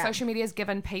like social media has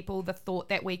given people the thought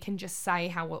that we can just say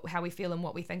how we feel and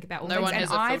what we think about all things. No one has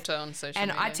a filter on social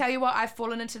media. And I tell you what, I've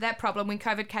fallen into that problem. When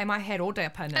COVID came, I had all the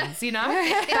opinions, you know.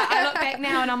 But I look back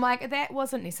now and I'm like, that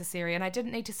wasn't necessary and I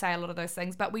didn't need to say a lot of those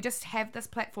things, but we just have this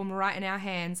platform right in our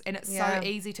hands and it's so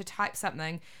easy to type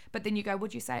something, but then you go,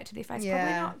 would you say it to their face?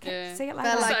 Probably not. See it later.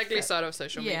 That's the ugly side of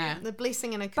social media. The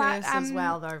blessing and a curse as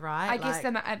well, though, right? I guess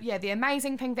the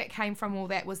amazing thing that came from all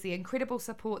that was the incredible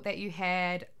support that you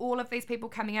had. All of these people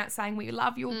coming out saying, we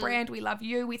love your brand, we love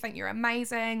you, we think you're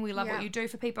amazing, we love what you do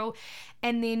for people.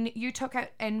 And then you took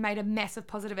it and made a massive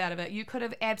positive out of it. You could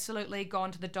have absolutely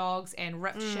gone to the dogs and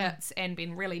ripped shits and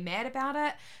been really mad about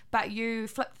it, but you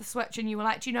flipped the switch and you were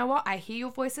like, do you know what? I hear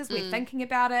your voices, we're thinking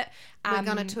about it. We're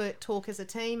going to talk as a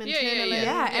team internally.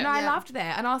 And I loved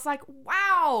that. And I was like,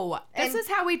 wow, this is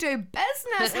how we do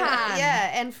business, huh?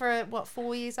 And for,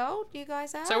 4 years old you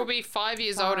guys are? So we'll be 5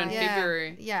 years old in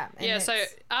February. So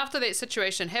after that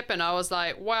situation happened, I was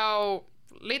like, well,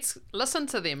 let's listen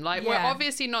to them. Like, we're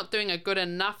obviously not doing a good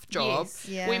enough job.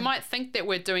 We might think that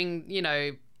we're doing, you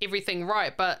know, everything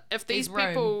right, but if these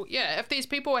people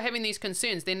are having these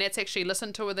concerns, then let's actually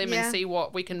listen to them and see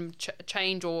what we can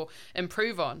change or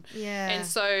improve on. And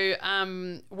so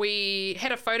we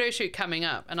had a photo shoot coming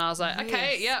up and I was like,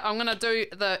 okay, I'm gonna do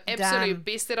the absolute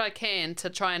best that I can to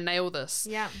try and nail this.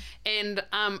 And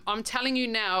I'm telling you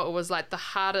now, it was like the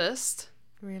hardest,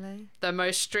 really, the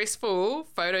most stressful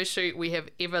photo shoot we have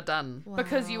ever done.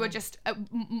 Because you were just do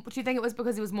you think it was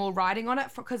because there was more writing on it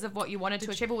because of what you wanted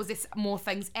to achieve, or was there more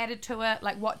things added to it?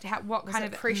 Like what kind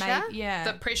of pressure?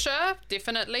 The pressure,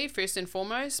 definitely, first and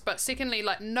foremost, but secondly,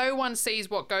 like, no one sees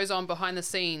what goes on behind the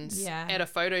scenes at a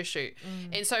photo shoot.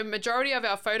 And so majority of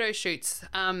our photo shoots,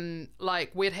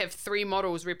 like, we'd have three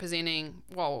models representing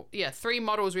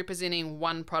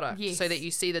one product, so that you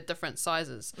see the different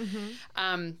sizes.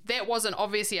 That wasn't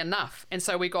obviously enough, and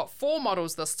so we got 4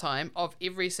 models this time of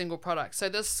every single product. So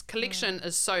this collection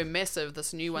is so massive,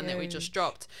 this new one that we just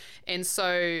dropped, and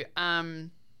so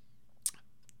trying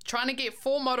to get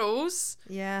 4 models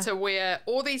to wear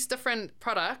all these different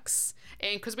products,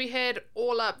 and because we had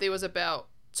all up, there was about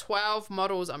 12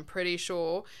 models, I'm pretty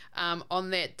sure, on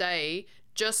that day,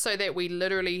 just so that we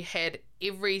literally had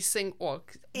every single,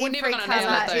 we're never going to nail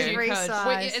it though. Every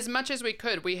size. As much as we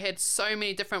could, we had so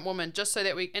many different women, just so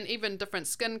that and even different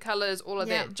skin colors, all of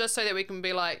that, just so that we can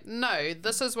be like, no,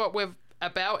 this is what we're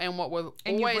about and what we've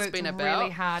always been about.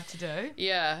 Really hard to do.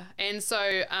 And so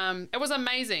it was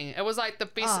amazing. It was like the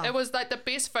best. It was like the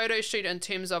best photo shoot in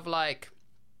terms of like,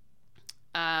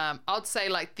 I'd say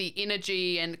like the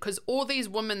energy, and because all these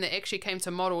women that actually came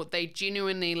to model, they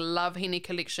genuinely love Hine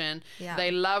Collection.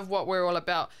 They love what we're all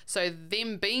about. So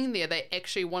them being there, they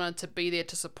actually wanted to be there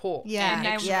to support. And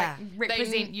they like,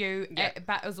 represent you,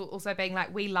 but it was also being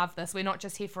like, we love this. We're not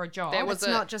just here for a job. It's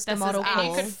not just a model. And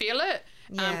you could feel it.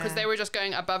 Because they were just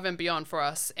going above and beyond for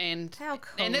us, and how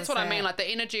cool and that's what I mean. Like, the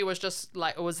energy was just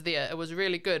like, it was there. It was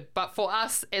really good. But for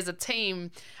us as a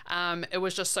team, it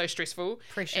was just so stressful,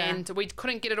 and we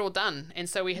couldn't get it all done. And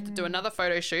so we had to do another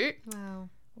photo shoot.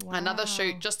 Another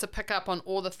shoot just to pick up on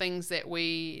all the things that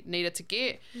we needed to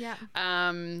get.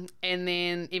 And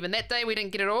then even that day we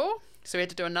didn't get it all. So we had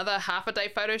to do another half a day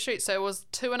photo shoot. So it was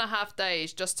 2.5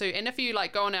 days just to, and if you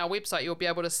like go on our website, you'll be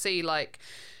able to see, like,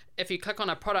 if you click on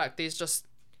a product, there's just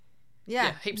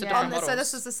Yeah, heaps of different models. So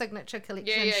this is the signature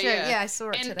collection shirt. Yeah, I saw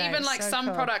it today. And even like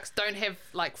some products don't have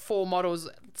like 4 models.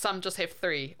 Some just have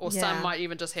 3, or some might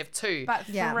even just have 2. But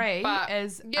 3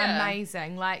 is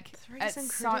amazing. Like 3 it's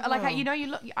is so like you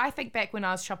look. I think back when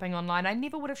I was shopping online, I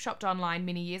never would have shopped online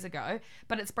many years ago.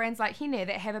 But it's brands like Hine that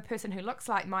have a person who looks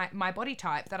like my body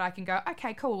type that I can go,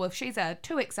 okay, cool. Well, if she's a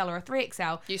 2XL or a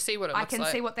 3XL, you see what it looks like. I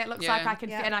can see what that looks like. I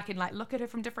can and I can like look at her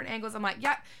from different angles. I'm like,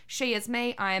 yep, she is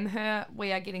me. I am her.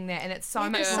 We are getting there, and it's so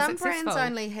much more some successful. Brands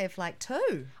only have like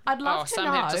 2. I'd love to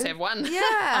know. Some just have 1. Yeah,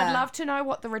 I'd love to know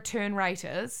what the return rate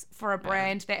is for a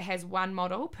brand that has 1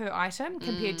 model per item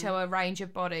compared to a range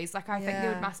of bodies. Like I think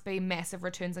there must be massive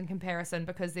returns in comparison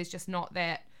because there's just not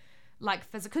that like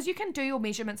physical. Because you can do your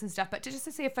measurements and stuff, but to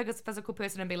see a physical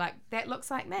person and be like, that looks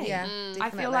like me. Yeah, I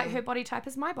feel like her body type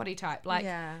is my body type. Like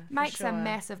makes a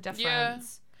massive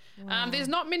difference. Yeah. Wow. There's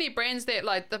not many brands that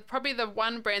like probably the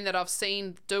one brand that I've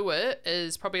seen do it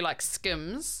is probably like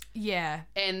Skims. Yeah.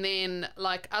 And then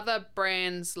like other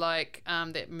brands like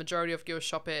that majority of girls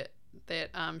shop at,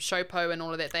 that Shopo and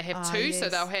all of that, they have 2, so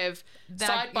they'll have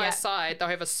side by side, they'll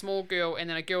have a small girl and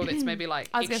then a girl that's maybe like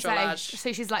extra large.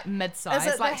 So she's like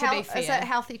mid-size, like to be fair. Is it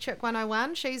Healthy Chick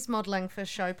 101? She's modelling for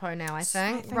Shopo now, I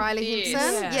think. Riley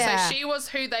Henson. Yeah. So she was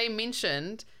who they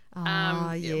mentioned.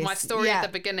 My story at the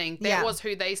beginning, that was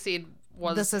who they said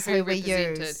was this is who we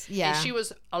represented. use. And she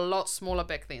was a lot smaller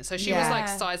back then. So she was like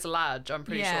size large, I'm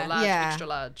pretty sure. Large, extra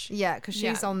large. Yeah, because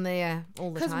she's on there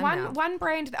all the time now. Because one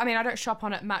brand, I mean, I don't shop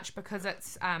on it much because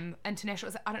it's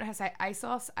international. I don't know how to say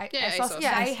ASOS. ASOS.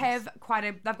 They have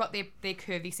they've got their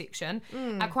curvy section.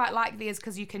 I quite like theirs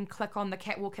because you can click on the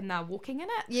catwalk and they're walking in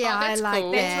it. Yeah, I like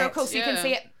cool. that. That's real cool. So you can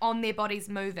see it on their bodies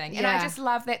moving. And I just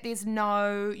love that there's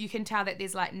you can tell that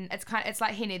there's like, it's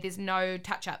like Hine, there's no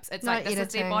touch-ups. It's like, this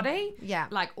is their body. Yeah.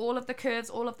 Like all of the curves,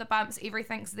 all of the bumps,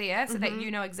 everything's there so that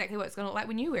you know exactly what it's going to look like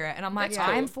when you wear it. And I'm like,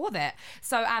 I am for that.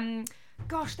 So,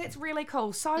 gosh, that's really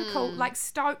cool. So cool. Like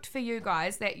stoked for you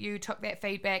guys that you took that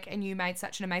feedback and you made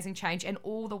such an amazing change, and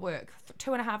all the work.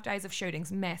 2.5 days of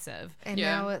shooting's massive. And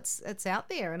now it's out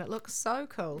there and it looks so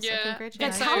cool. So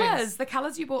congratulations. The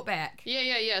colours you brought back.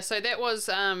 Yeah. So that was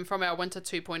from our Winter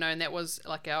 2.0, and that was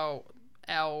like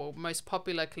our most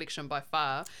popular collection by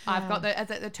far. I've got the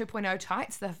 2.0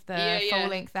 tights, the full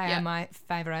length. They are my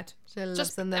favourite.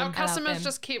 Just our customers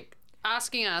just kept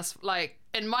asking us, like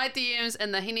in my DMs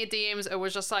and the Hine DMs, it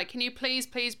was just like, can you please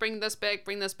bring this back,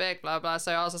 blah blah.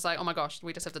 So I was just like, oh my gosh,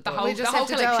 we just have to do the whole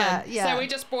collection. So we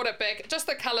just brought it back, just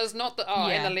the colours, not the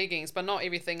and the leggings, but not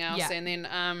everything else. And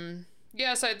then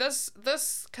so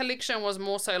this collection was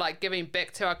more so like giving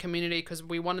back to our community because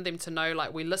we wanted them to know,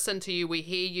 like, we listen to you, we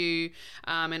hear you,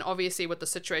 and obviously with the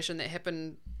situation that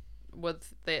happened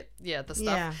with that the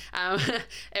stuff,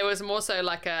 it was more so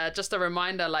like just a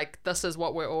reminder, like, this is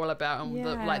what we're all about, and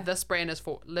like this brand is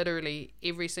for literally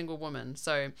every single woman.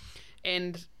 So,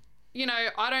 and you know,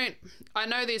 I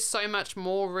know there's so much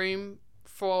more room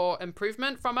for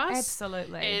improvement from us,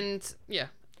 absolutely,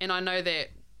 and I know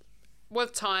that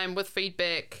with time, with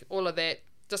feedback, all of that,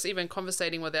 just even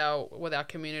conversating with our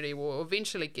community, we'll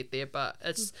eventually get there. But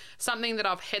it's something that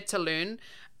I've had to learn,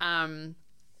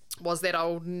 was that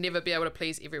I'll never be able to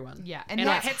please everyone. Yeah, and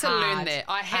I had to learn that.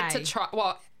 I had to try.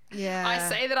 Well, I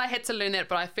say that I had to learn that,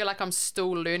 but I feel like I'm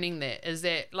still learning that. Is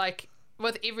that like,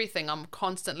 with everything, I'm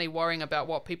constantly worrying about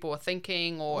what people are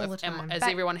thinking, or is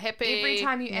everyone happy? Every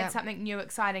time you add something new,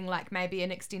 exciting, like maybe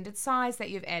an extended size that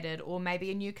you've added, or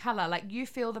maybe a new colour, like you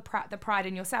feel the pride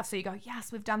in yourself. So you go,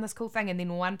 yes, we've done this cool thing, and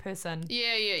then one person, and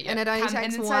it only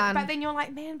takes one. But then you're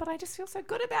like, man, but I just feel so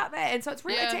good about that, and so it's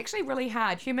really, it's actually really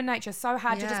hard. Human nature, so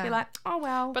hard to just be like, oh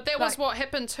well. But that was what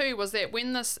happened too. Was that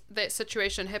when that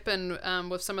situation happened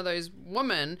with some of those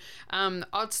women,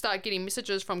 I'd start getting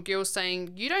messages from girls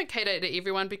saying, you don't cater to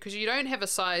everyone because you don't have a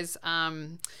size,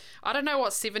 I don't know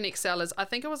what 7XL is. I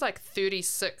think it was like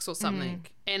 36 or something.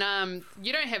 And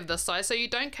you don't have this size, so you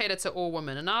don't cater to all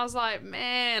women. And I was like,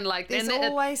 man, like, there's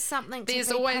always something to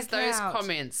there's always those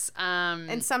comments.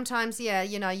 And sometimes,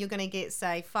 you know, you're going to get,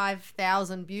 say,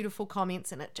 5,000 beautiful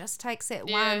comments, and it just takes that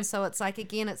one. So it's like,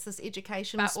 again, it's this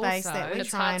educational space that we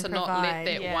try and provide. It's hard to not let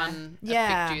that one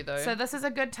affect you, though. So this is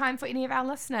a good time for any of our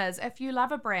listeners. If you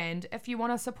love a brand, if you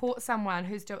want to support someone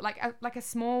who's doing like a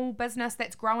small business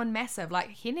that's growing massive,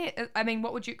 like Hine, I mean,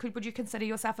 would you consider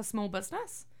yourself a small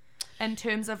business? In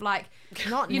terms of like,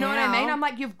 not you know now. what I mean? I'm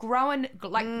like, you've grown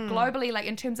like globally, like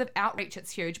in terms of outreach, it's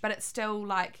huge, but it's still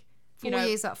like you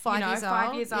know,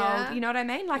 5 years old. You know what I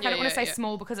mean? Like, I don't want to say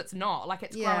small because it's not. Like,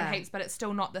 it's growing heaps, but it's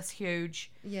still not this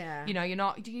huge. Yeah. You know, you're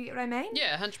not. Do you get what I mean?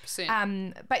 Yeah,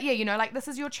 100%. But yeah, you know, like, this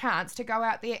is your chance to go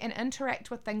out there and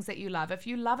interact with things that you love. If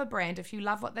you love a brand, if you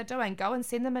love what they're doing, go and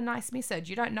send them a nice message.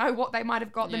 You don't know what they might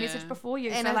have got the message before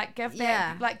you. And so like give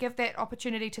that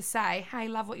opportunity to say, hey,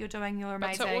 love what you're doing, you're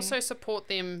amazing. But to also support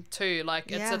them too.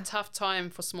 Like, it's a tough time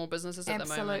for small businesses at the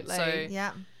moment. So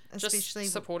especially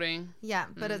just supporting. Yeah,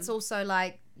 but it's also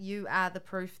like you are the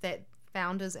proof that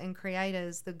founders and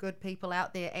creators, the good people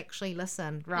out there, actually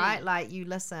listened, right? Like, you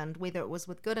listened, whether it was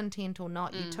with good intent or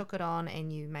not, you took it on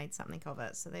and you made something of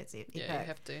it. So that's it. Yeah, you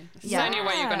have to. It's the only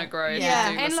way you're going to grow.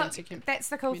 And look, that's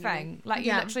the cool thing. Like,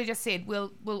 you literally just said,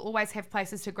 we'll always have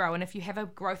places to grow, and if you have a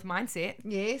growth mindset,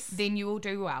 then you will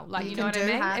do well. Like, you know what I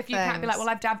mean? If you can't be like, well,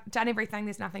 I've done everything,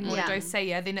 there's nothing more to do,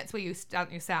 see ya, then it's where you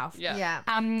stunt yourself.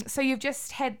 So you've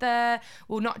just had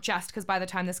not just, because by the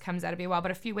time this comes out it'll be a while,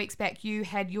 but a few weeks back you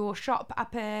had your shop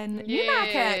up in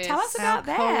Newmarket. Tell us about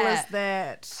that. How cool is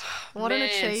that? What an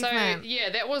achievement.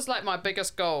 So that was like my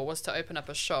biggest goal, was to open up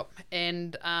a shop.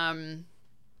 And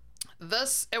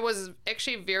it was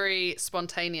actually very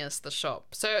spontaneous, the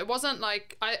shop. So it wasn't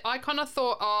like, I kind of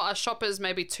thought, a shop is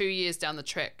maybe 2 years down the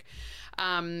track.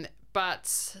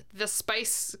 But the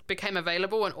space became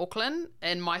available in Auckland,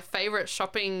 and my favourite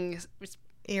shopping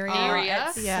area.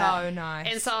 It's so nice.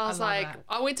 And so I was like,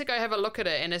 I went to go have a look at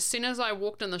it, and as soon as I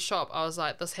walked in the shop, I was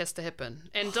like, this has to happen.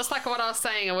 And just like what I was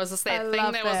saying, it was just that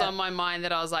thing that was on my mind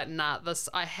that I was like, nah,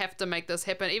 I have to make this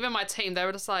happen. Even my team, they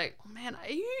were just like, oh, man, are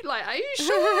you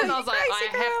sure? And I was like, I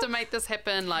have to make this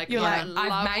happen. Like, you're like,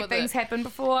 I've made things happen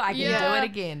before, I can do it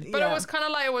again. But it was kind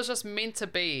of like, it was just meant to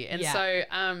be. And so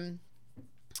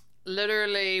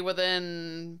literally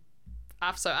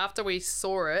after we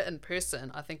saw it in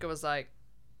person, I think it was like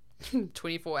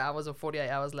 24 hours or 48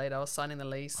 hours later, I was signing the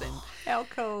lease. And how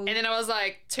cool. And then it was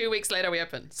like 2 weeks later we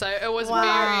opened. So it was very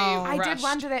I rushed. did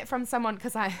wonder that from someone,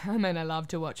 because I love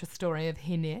to watch a story of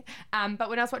Hine. But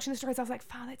when I was watching the stories, I was like,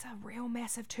 that's a real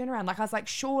massive turnaround. Like, I was like,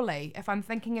 surely, if I'm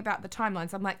thinking about the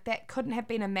timelines, I'm like, that couldn't have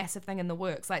been a massive thing in the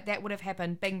works. Like, that would have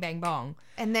happened bing, bang, bong.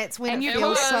 And that's when it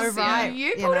feels so right.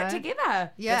 You put it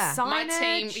together. Yeah. The signage. My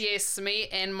team, yes, me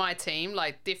and my team,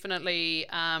 like, definitely,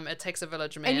 it takes a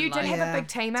village, man. And you did have a big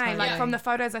team, eh? Like, from the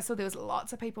photos I saw, there was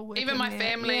lots of people working. Even my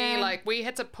family, like, we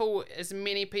had to pull as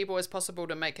many people as possible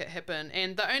to make it happen.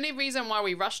 And the only reason why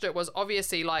we rushed it was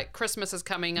obviously, like, Christmas is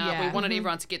coming up. We wanted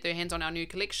everyone to get their hands on our new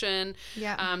collection.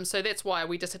 So that's why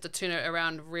we just had to turn it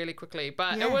around really quickly.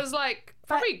 But it was like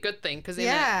probably a good thing, because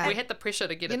then we had the pressure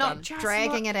to get it done. You're not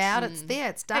dragging it out. It's there.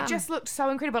 It's done. It just looked so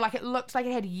incredible. Like, it looked like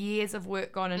it had years of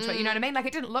work gone into it. You know what I mean? Like,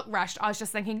 it didn't look rushed. I was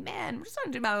just thinking, man, I'm just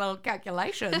going to do my little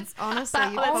calculations. Honestly,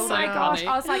 oh my gosh.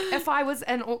 I was like, if I was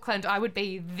in Auckland, I would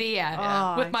be there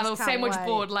with my little sandwich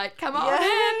board. Like, come on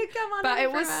in. Come on. But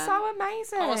it was so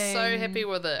amazing. I was so happy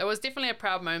with it. It was definitely a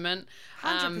proud moment.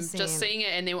 100%. Just seeing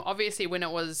it, and then obviously when it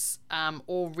was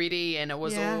all ready and it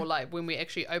was all like, when we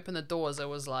actually opened the doors, it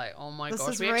was like, oh my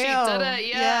gosh, we actually did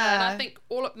it. And I think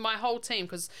my whole team,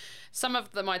 because some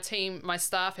of my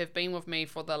staff have been with me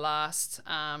for the last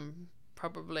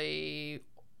probably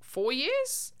 4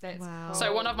 years. That's wow.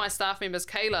 So one of my staff members,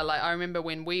 Kayla, like, I remember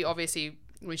when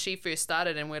she first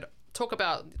started, and we'd talk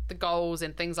about the goals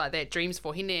and things like that, dreams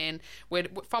for Hine, and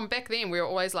from back then we were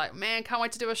always like, man, can't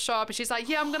wait to do a shop. And she's like,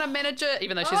 yeah, I'm gonna manage it,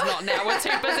 even though she's not now, we're too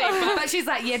busy, but she's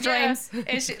like, dreams.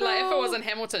 And she, like, if it was in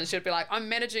Hamilton, she'd be like, I'm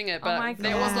managing it. But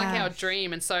that was like our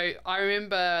dream. And so I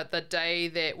remember the day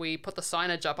that we put the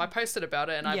signage up, I posted about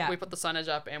it, and we put the signage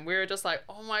up, and we were just like,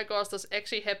 oh my gosh, this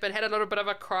actually happened. Had a little bit of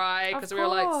a cry, because we were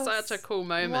like, such a cool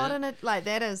moment.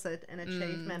 That is an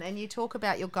achievement. And you talk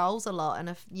about your goals a lot, and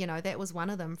if that was one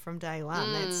of them from day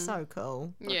one. That's so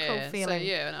cool. What a cool feeling.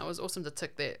 So and it was awesome to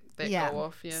tick that goal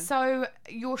off. So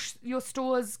your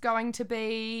store's going to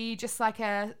be just like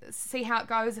a see how it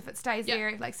goes if it stays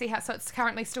there, like see how, so it's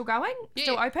currently still going,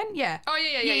 still open. Oh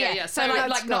yeah. So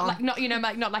like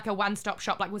not like a one-stop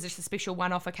shop, like was this a special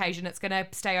one-off occasion? It's going to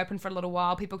stay open for a little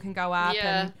while. People can go up.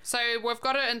 And So we've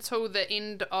got it until the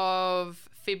end of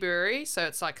February, so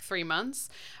it's like 3 months,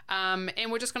 and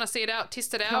we're just going to see it out,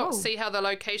 test it out, see how the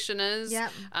location is,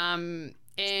 and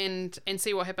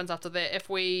see what happens after that. If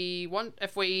we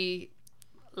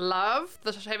love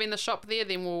having the shop there,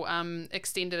 then we'll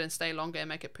extend it and stay longer and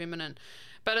make it permanent.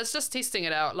 But it's just testing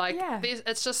it out. Like,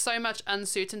 it's just so much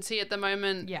uncertainty at the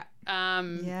moment in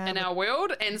our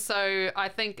world, and so I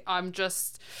think I'm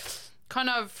just kind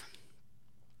of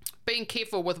being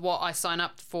careful with what I sign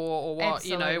up for or what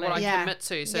what I commit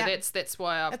to. So that's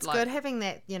why it's good having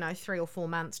that 3 or 4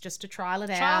 months just to trial it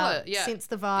out, sense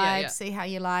the vibe, see how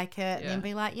you like it, and then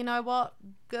be like, you know what,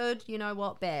 good, you know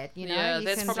what, bad.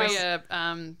 That's probably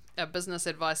a business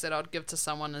advice that I'd give to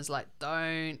someone is like,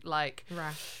 don't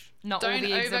rush. Not all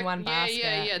the eggs in one basket.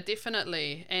 Yeah,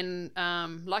 definitely. And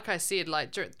like I said,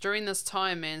 like during this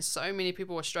time, man, so many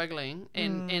people were struggling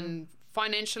and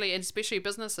financially, and especially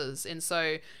businesses. And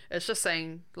so it's just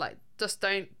saying, like, just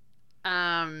don't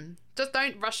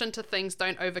rush into things.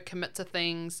 Don't overcommit to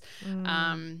things.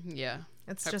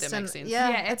 It's hope just that makes sense.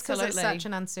 It's because it's such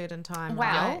an uncertain time.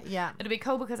 Wow. Right? Yeah. It'll be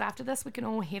cool because after this we can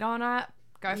all head on up,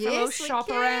 go for a little shop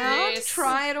around,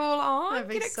 try it all on, That'd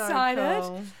be get so excited.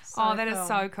 cool. That is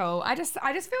so cool. I just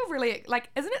feel really like,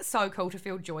 isn't it so cool to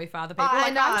feel joy for other people? I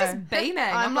like know. I'm just beaming.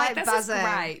 I'm like, this buzzing. is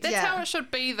great. That's how it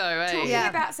should be, though, eh? Talking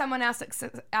about someone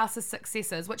else's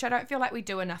successes, which I don't feel like we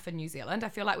do enough in New Zealand. I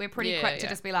feel like we're pretty quick to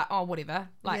just be like, oh, whatever.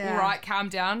 Like, all right, calm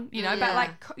down, But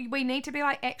like, we need to be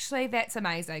like, actually, that's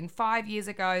amazing. 5 years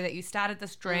ago that you started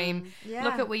this dream.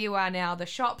 Look at where you are now. The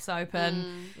shop's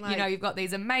open. You've got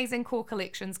these amazing core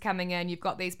collections coming in. You've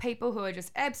got these people who are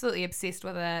just absolutely obsessed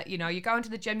with it. You go into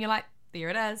the gym, you're like, there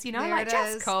it is, there like,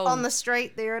 just is. cool. On the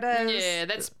street, there it is. Yeah,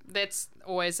 that's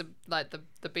always like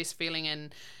the best feeling,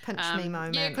 and pinch me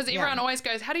moment. Yeah, because everyone always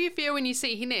goes, how do you feel when you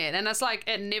see Hine? And it's like,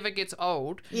 it never gets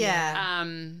old. Yeah.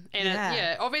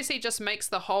 It obviously just makes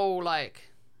the whole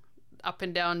like up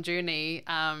and down journey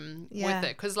with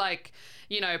it, because like,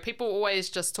 people always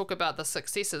just talk about the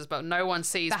successes, but no one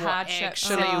sees what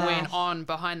actually went on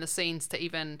behind the scenes to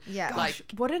even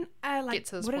wouldn't get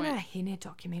to this wouldn't point. a Hine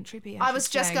documentary be I was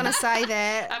just going to say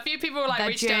that. A few people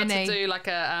reached out to do like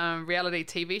a reality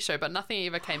TV show, but nothing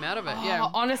ever came out of it.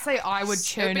 Honestly, I would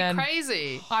tune in.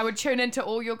 Crazy. I would tune into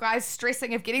all your guys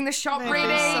stressing of getting the shop ready.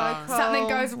 So cool. Something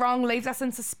goes wrong, leaves us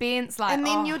in suspense. Like, and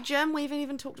then your gym. We haven't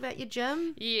even talked about your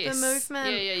gym. Yes. The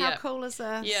movement. How cool is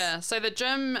this? Yeah. So the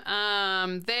gym,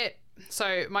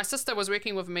 so my sister was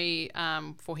working with me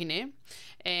for Hine,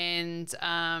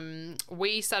 and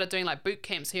we started doing like boot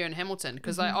camps here in Hamilton,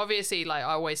 because like obviously, like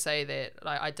I always say that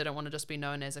like I didn't want to just be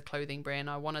known as a clothing brand.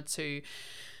 I wanted to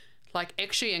like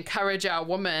actually encourage our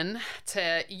women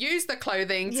to use the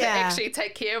clothing to actually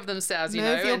take care of themselves,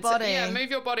 move your body.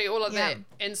 Move your body, all of that.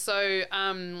 And so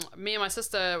me and my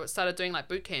sister started doing like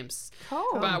boot camps.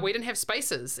 Cool. But we didn't have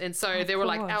spaces, and so they were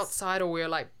like outside, or we were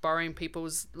like borrowing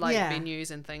people's like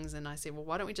venues and things. And I said, well,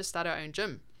 why don't we just start our own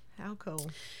gym? How cool.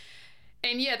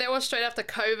 And that was straight after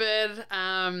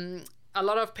COVID. A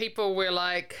lot of people were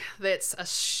like, that's a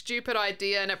stupid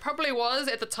idea. And it probably was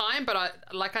at the time, but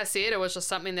like I said, it was just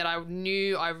something that I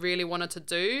knew I really wanted to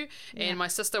do. And my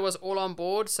sister was all on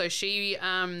board. So she's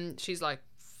like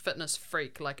fitness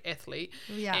freak, like athlete.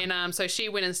 Yeah. And so she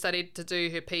went and studied to do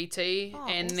her PT.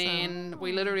 And awesome. Then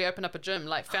we literally opened up a gym,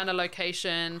 like found a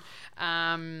location,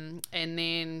 and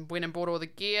then went and bought all the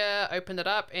gear, opened it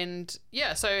up. And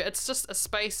so it's just a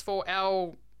space for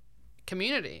our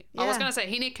community. I was going to say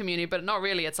Hine community, but not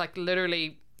really. It's like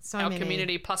literally our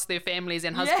community plus their families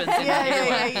and husbands.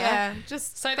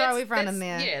 Just throw everyone in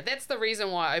there. Yeah, that's the reason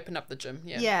why I opened up the gym.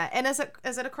 Yeah. And is it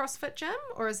a CrossFit gym,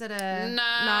 or is it a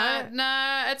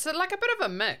no? It's like a bit of a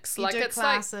mix. You like do it's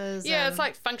classes like it's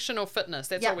like functional fitness.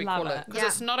 That's what we call it. Because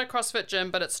it's not a CrossFit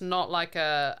gym, but it's not like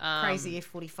a crazy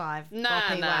F45.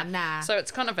 Nah. So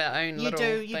it's kind of our own little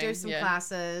thing. You do some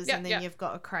classes, and then you've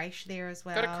got a creche there as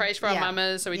well. Got a creche for our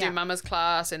mamas, so we do mamas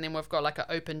class, and then we've got like an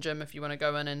open gym if you want to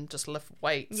go in and just lift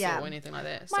weights or anything like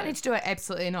that. Might need to do it.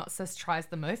 Absolutely not. Sis tries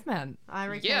the movement. I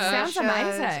reckon. Sounds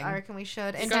amazing. I reckon we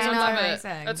should. And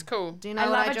amazing. It's cool. Do you know I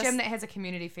love a gym that has a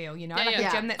community feel. Like a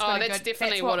gym that's got a good.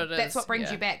 Definitely what it is. That's what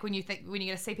brings you back when you're going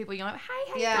to see people. You're like,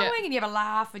 hey, how you going? And you have a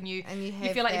laugh, and you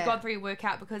feel like you've gone through your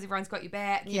workout because everyone's got your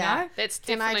back. You know. That's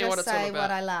definitely what it's all about. Can I just say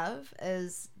what I love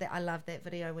is that I love that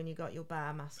video when you got your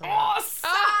bar muscle. Oh,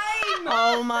 same.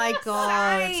 Oh my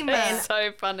god. Same. It's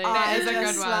so funny. That is a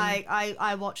good one. Like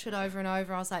I watch it over and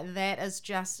over. I was like, that is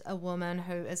just a woman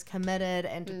who is committed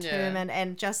and determined,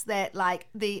 and just that, like,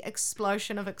 the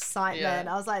explosion of excitement.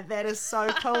 I was like, that is so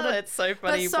cool. It's so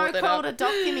funny. It's so cool to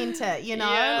document it.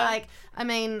 Like, I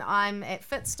mean, I'm at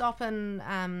Fitstop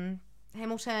in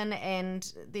Hamilton,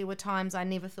 and there were times I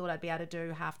never thought I'd be able to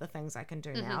do half the things I can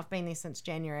do now. I've been there since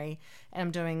January, and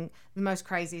I'm doing the most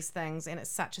craziest things, and it's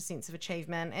such a sense of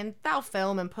achievement. And they'll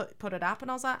film and put it up,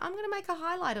 and I was like, I'm going to make a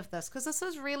highlight of this because this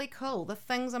is really cool, the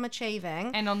things I'm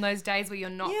achieving. And on those days where you're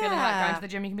not feeling like going to the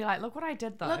gym, you can be like, look what I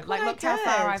did though. Look how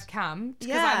far I've come,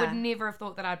 because I would never have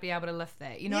thought that I'd be able to lift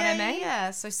that. You know what I mean?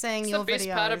 Yeah. So seeing it's your the best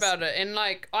videos. part about it, and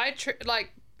like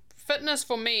fitness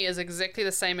for me is exactly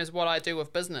the same as what I do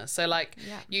with business. So like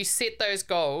you set those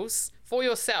goals for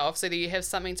yourself so that you have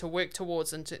something to work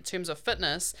towards in terms of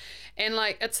fitness, and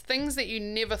like it's things that you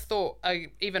never thought are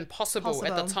even possible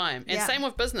at the time. And same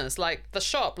with business, like the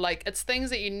shop, like it's things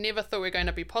that you never thought were going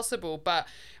to be possible, but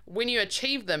when you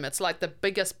achieve them, it's like the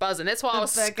biggest buzz. And that's why I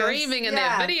was screaming in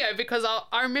that video, because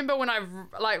I remember when I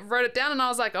like wrote it down and I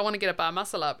was like, I want to get a bar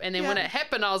muscle up, and then when it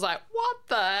happened I was like, what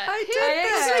the heck?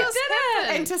 I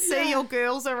did it. And to see your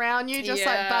girls around you just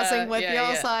like buzzing with you,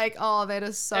 I was like, oh, that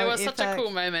is so it was epic. such a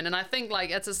cool moment. And I think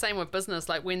like it's the same with business,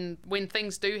 like when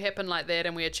things do happen like that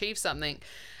and we achieve something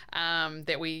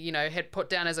that we, you know, had put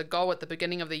down as a goal at the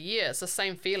beginning of the year, it's the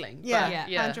same feeling.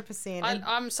 100%.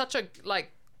 I'm such a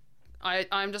like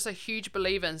I'm just a huge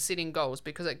believer in setting goals,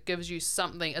 because it gives you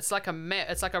something. It's like a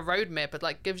map. It's like a roadmap. It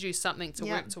like gives you something to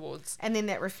work towards. And then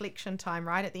that reflection time,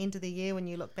 right at the end of the year, when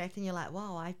you look back and you're like,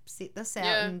 "Wow, I set this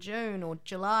out in June or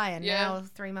July, and now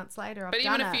 3 months later, I've done it."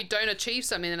 But even if you don't achieve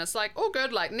something, then it's like, "Oh,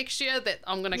 good. Like next year, that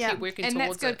I'm gonna keep working towards it." And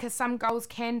that's good, because some goals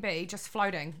can be just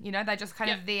floating. You know, they're just kind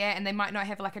of there, and they might not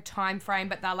have like a time frame,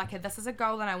 but they're like, "This is a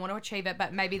goal, and I want to achieve it."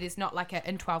 But maybe there's not like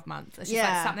in 12 months. It's just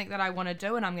like something that I want to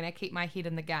do, and I'm going to keep my head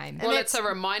in the game. Well, it's a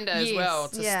reminder as well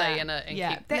to stay in it and keep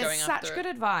going after it. That's such good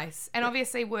advice, and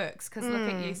obviously works, because look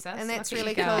at you, sis. And that's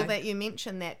really cool that you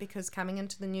mentioned that, because coming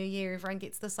into the new year, everyone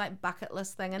gets this like bucket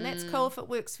list thing, and that's cool if it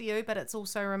works for you, but it's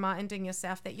also reminding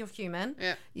yourself that you're human.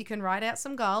 You can write out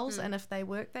some goals, and if they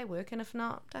work, they work, and if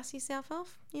not, dust yourself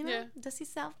off. You know, dust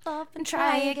yourself off and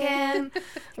try again.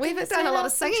 We've done a lot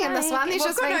of singing in this one. There's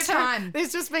just been time.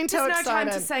 There's just been too excited. No time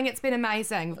to sing. It's been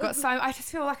amazing. We've got I just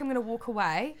feel like I'm going to walk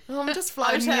away. I'm just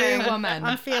floating. A new woman.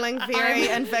 I'm feeling very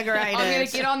invigorated. I'm going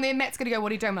to get on there. Matt's going to go,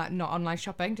 what are you doing? I'm like, not online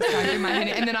shopping. Just go and do my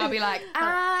hair. And then I'll be like,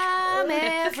 I'm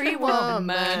every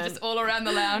woman. Just all around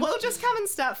the lounge. We'll just come and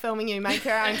start filming you. Make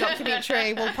our own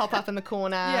documentary. We'll pop up in the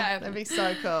corner. Yeah. That'd be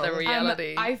so cool. The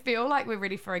reality. I feel like we're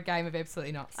ready for a game of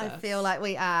Absolutely Not, sis. I feel like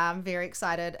we are. I'm very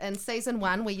excited. In season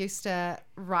 1, we used to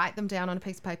write them down on a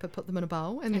piece of paper, put them in a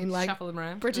bowl, and then like shuffle them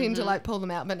around, pretend to like pull them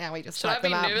out. But now we just type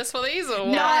them up. Should I be nervous for these or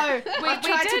what? No, we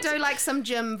tried to do like some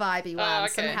gym vibey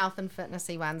ones, some health and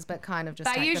fitnessy ones, but kind of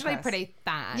just. They're usually pretty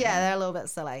fun. Yeah, they're a little bit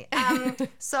silly.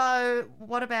 So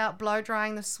what about blow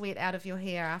drying the sweat out of your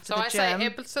hair after the gym? So I say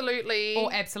absolutely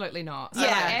or absolutely not. So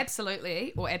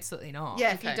absolutely or absolutely not.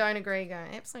 Yeah, if you don't agree, go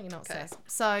absolutely not, sis.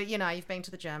 So you know you've been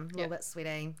to the gym, a little bit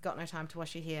sweaty, got no time to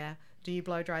wash your hair. Do you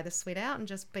blow dry the sweat out and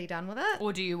just be done with it?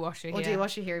 Or do you wash your hair? Or do you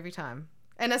wash your hair every time?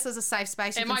 And this is a safe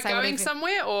space. Am I going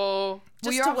somewhere or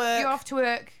just to work? You're off to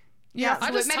work. Yeah,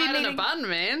 I just tied in a bun,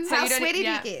 man. How sweaty do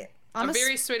you get? I'm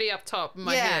very sweaty up top in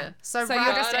my hair. So you're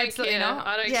just absolutely not.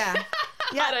 I don't care.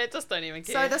 I just don't even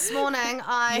care. So this morning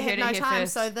I had no time.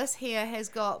 So this hair has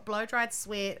got blow dried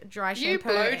sweat, dry shampoo.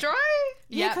 You blow dry?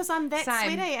 Yeah, because I'm that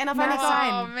sweaty and I've only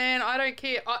got. Oh man, I don't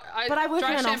care. But I work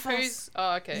dry in an shampoos. office.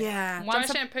 Oh okay. Yeah. Dry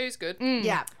shampoo's good.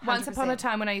 Yeah. 100%. Once upon a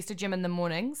time when I used to gym in the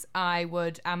mornings, I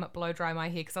would blow dry my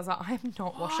hair because I was like, I'm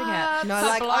not washing it. No, so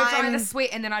like blow dry the sweat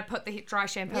and then I'd put the dry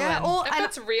shampoo in. Or if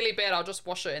it's really bad, I'll just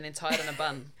wash it and then tie it in a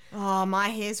bun. Oh, my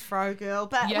hair's fro, girl.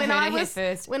 But you when heard I it was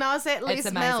here first. When I was at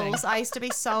Les Mills, I used to be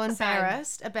so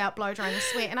embarrassed about blow drying the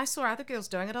sweat, and I saw other girls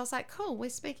doing it. I was like, cool, we're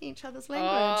speaking each other's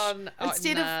language.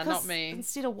 Not me.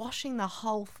 Instead of washing the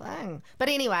whole thing. But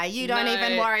anyway, you don't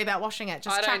even worry about washing it.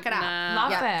 Just chuck it up.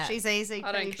 Love it. She's easy.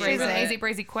 She's an easy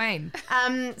breezy queen.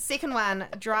 Second one,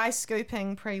 dry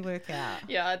scooping pre-workout.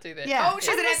 Yeah, I do that. Yeah. Oh,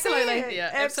 she's an absolutely.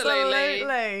 Yeah,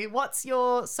 absolutely. What's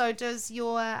does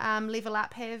your Level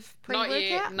Up have pre-workout? Not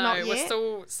yet. No, we're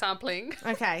still sampling.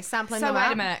 Okay, sampling so them wait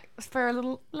up. a minute. For a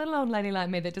little old lady like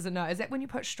me that doesn't know, is that when you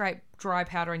put straight dry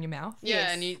powder in your mouth?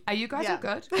 Yeah, and are you guys all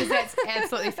good? Because that's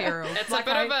absolutely feral. It's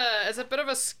a bit of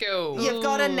a skill. You've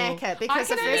got to knack it because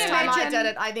the first time I did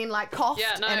it, I then like coughed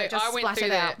and it just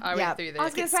splattered out. I went through that. I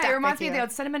was going to say, it reminds me of the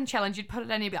old cinnamon challenge. You'd put it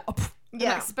in and you'd be like, oh, and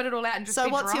like spit it all out and just be dry.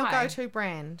 So what's your go-to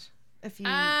brand? If you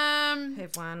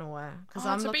have one, or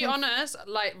because be honest,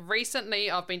 like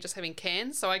recently I've been just having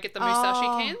cans, so I get the Musashi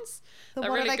cans. They're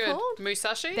what really are they good. called?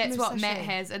 Musashi. That's what Matt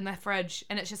has in the fridge,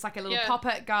 and it's just like a little pop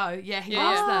it go. Yeah, he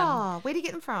loves them. Where do you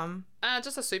get them from?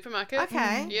 Just a supermarket.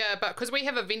 Okay. Yeah, but because we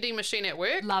have a vending machine at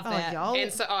work. Love that.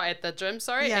 And so at the gym,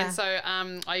 sorry. Yeah. And so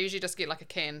I usually just get like a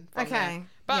can from Okay. there.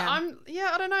 But I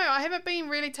don't know. I haven't been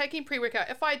really taking pre-workout.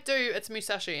 If I do, it's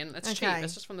Musashi and it's cheap.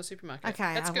 It's just from the supermarket.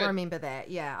 Okay, That's good. I remember that.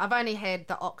 Yeah, I've only had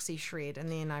the Oxy Shred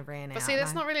and then I ran out. But see,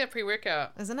 that's not really a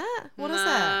pre-workout. Isn't it? What is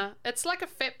it? It's like a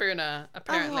fat burner,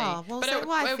 apparently. Oh, well, but so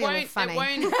why feel funny?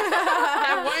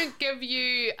 It won't give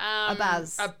you a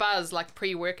buzz. A buzz like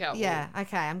pre-workout. Yeah.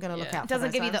 Okay, I'm gonna look workout. It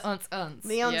doesn't give you the uns.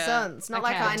 The uns. Not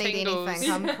like I need tingles.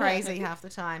 anything. I'm crazy half the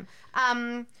time.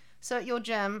 So at your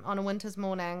gym on a winter's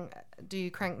morning, do you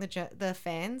crank the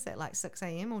fans at like 6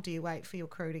 a.m. or do you wait for your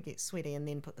crew to get sweaty and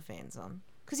then put the fans on?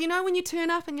 Because you know when you turn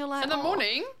up and you're like... In the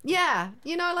morning? Yeah.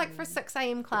 You know, like for a 6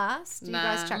 a.m. class, do you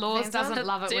guys chuck Laws the fans doesn't on?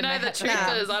 love it Do you when know they the hit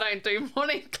truth is I don't do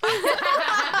morning class.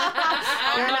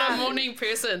 I'm not a morning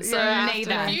person. So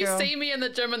neither. if you girl. see me in the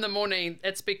gym in the morning,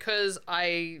 it's because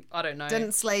I don't know.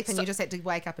 Didn't sleep and you just had to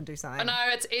wake up and do something. No,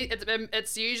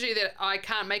 it's usually that I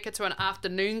can't make it to an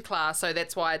afternoon class, so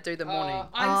that's why I do the morning.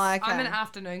 I'm an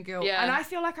afternoon girl. Yeah. And I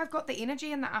feel like I've got the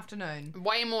energy in the afternoon.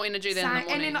 Way more energy than in the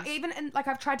morning. And then even in, like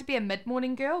I've tried to be a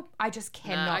mid-morning girl, I just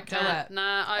cannot do it.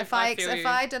 Nah, If I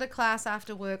did a class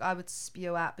after work, I would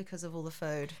spew out because of all the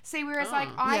food. See, whereas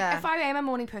if I am a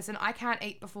morning person, I can't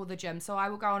eat before the gym, so I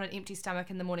will go on an empty stomach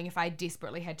in the morning if I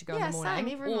desperately had to go in the morning.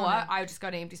 Same, every or morning. I would just go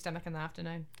on an empty stomach in the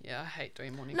afternoon. Yeah, I hate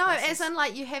doing morning No, classes. as in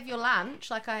like you have your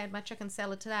lunch, like I had my chicken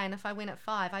salad today, and if I went at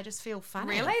 5, I just feel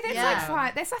funny. Really? That's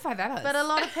like 5 hours. But a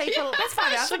lot of people... That's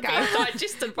 5 hours Should ago. be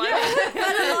digested by then.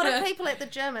 But a lot of people at the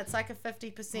gym, it's like a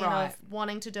 50% Right. of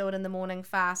wanting to do it in the morning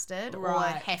fasted or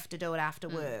Right. have to do it after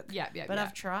work. Yeah. But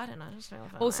I've tried and I just feel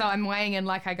funny. Also, I'm weighing in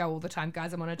like I go all the time.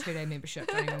 Guys, I'm on a 2-day membership.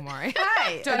 Don't even worry.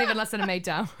 Hey, Don't even listen to me,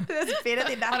 Dale. that's better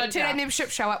than On a nothing. 2-day membership,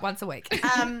 show up once a week.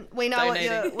 We know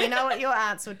Donating. what your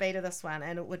answer would be to this one,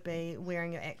 and it would be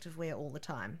wearing your activewear all the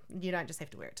time. You don't just have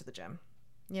to wear it to the gym,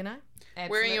 you know?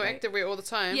 Wearing your activewear all the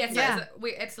time. Yes, Yeah.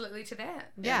 we're absolutely to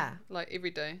that. Yeah. Like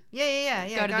every day. Yeah.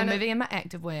 Go to the movie in my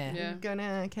activewear. Yeah. Going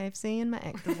to KFC in my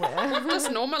activewear.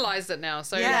 Just normalized it now.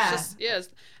 So Yeah. it's just, it's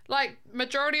like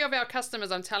majority of our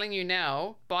customers, I'm telling you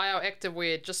now, buy our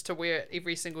activewear just to wear it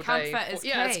every single day. Comfort is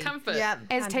Yeah, key. it's comfort. Yeah.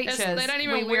 As teachers, they don't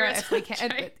even we wear wear it it if we to can.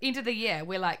 train. At the end of the year,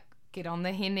 we're like, get on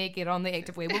the henna, get on the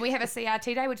activewear. When we have a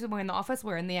CRT day, which is we're in the office,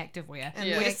 we're in the activewear. And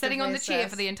Yeah. We're just sitting on the activewear chair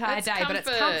says for the entire It's day, but it's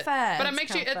comfort. comfort. But it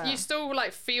makes comfort. you still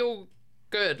like feel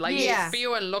good. Like Yeah. you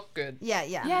feel and look good. Yeah.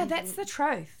 yeah, that's the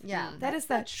truth. Yeah. That is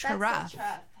the truth.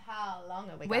 How long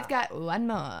have we We've got one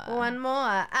more. One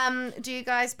more. Do you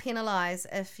guys penalise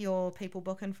if your people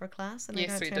booking for a class and they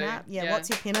Yes, don't we turn do. up? Yeah. Yeah. What's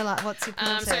your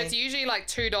penalty? So it's usually like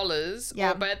 $2.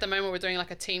 Yeah. But at the moment we're doing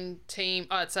like a team.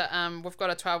 Oh, it's a we've got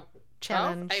a 12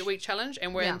 Challenge. 8-week challenge,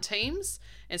 and we're Yeah. in teams.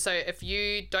 And so if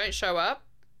you don't show up,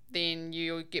 then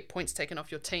you get points taken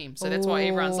off your team. So that's why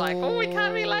everyone's like, oh, we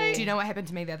can't be late. Do you know what happened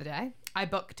to me the other day? I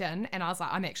booked in and I was like,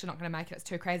 I'm actually not going to make it. It's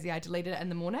too crazy. I deleted it in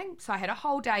the morning. So I had a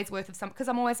whole day's worth of some, because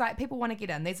I'm always like, people want to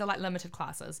get in. These are like limited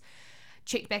classes.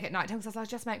 Checked back at night time because I was like,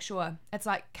 just make sure. It's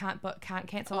like, can't book, can't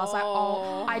cancel. I was like,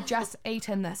 I just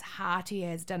eaten this hearty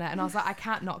as dinner. And I was like, I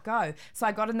can't not go. So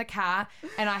I got in the car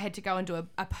and I had to go and do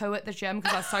a poo at the gym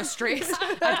because I was so stressed. I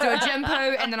had to do a gym poo,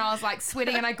 and then I was like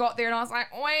sweating, and I got there and I was like,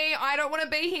 oi, I don't want to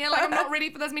be here. Like, I'm not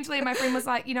ready for this mentally. And my friend was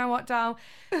like, you know what, Dale?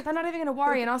 They're not even going to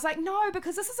worry. And I was like, no,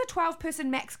 because this is a 12-person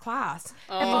max class.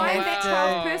 If I'm that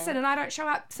 12 person and I don't show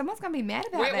up, someone's going to be mad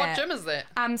about that. What gym is that?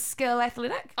 Skill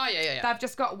Athletic. Oh, yeah. They've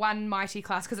just got one mighty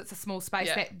class because it's a small space.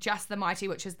 Yeah. That just the mighty,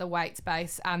 which is the weight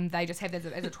space, they just have as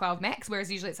a 12 max,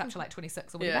 whereas usually it's up to like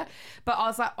 26 or whatever. Yeah. But I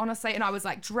was like, honestly, and I was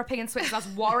like dripping in sweat because I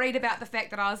was worried about the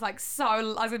fact that I was like I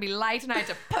was going to be late and I had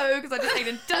to poo because I just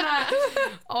eaten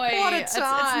dinner. What a It's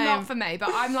time. not for me. But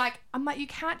I'm like, you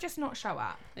can't just not show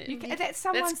up. That's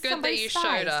someone's It's good that you space.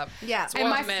 showed up. Yeah. It's And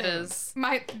what my matters.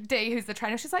 My D, who's the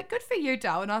trainer, she's like, good for you,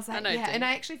 Dale. And I was like, I know, yeah. Dee. And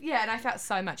I actually, and I felt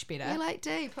so much better. You're like,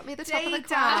 D, put me at the top of the D,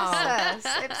 class. Dee,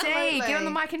 Absolutely. get on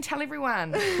the mic and tell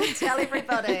everyone. Tell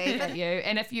everybody. At you.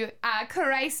 And if you are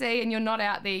crazy and you're not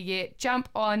out there yet, jump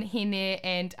on Hine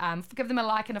and give them a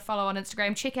like and a follow on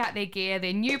Instagram. Check out their gear.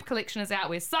 Their new collection is out.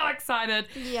 We're so excited.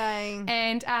 Yay.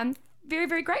 And very,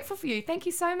 very grateful for you. Thank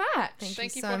you so much.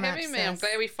 Thank you so for much, having me. I'm sis.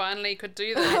 glad we finally could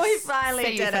do this. We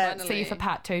finally did it. See you for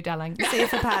part 2, darling. See you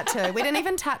for part 2. We didn't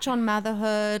even touch on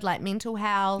motherhood, like mental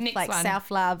health, Next like one.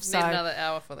 self-love. So Need another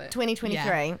hour for that. 2023,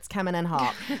 Yeah. it's coming in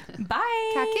hot.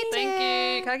 Bye. Ka kite. Thank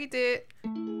you. Ka kite.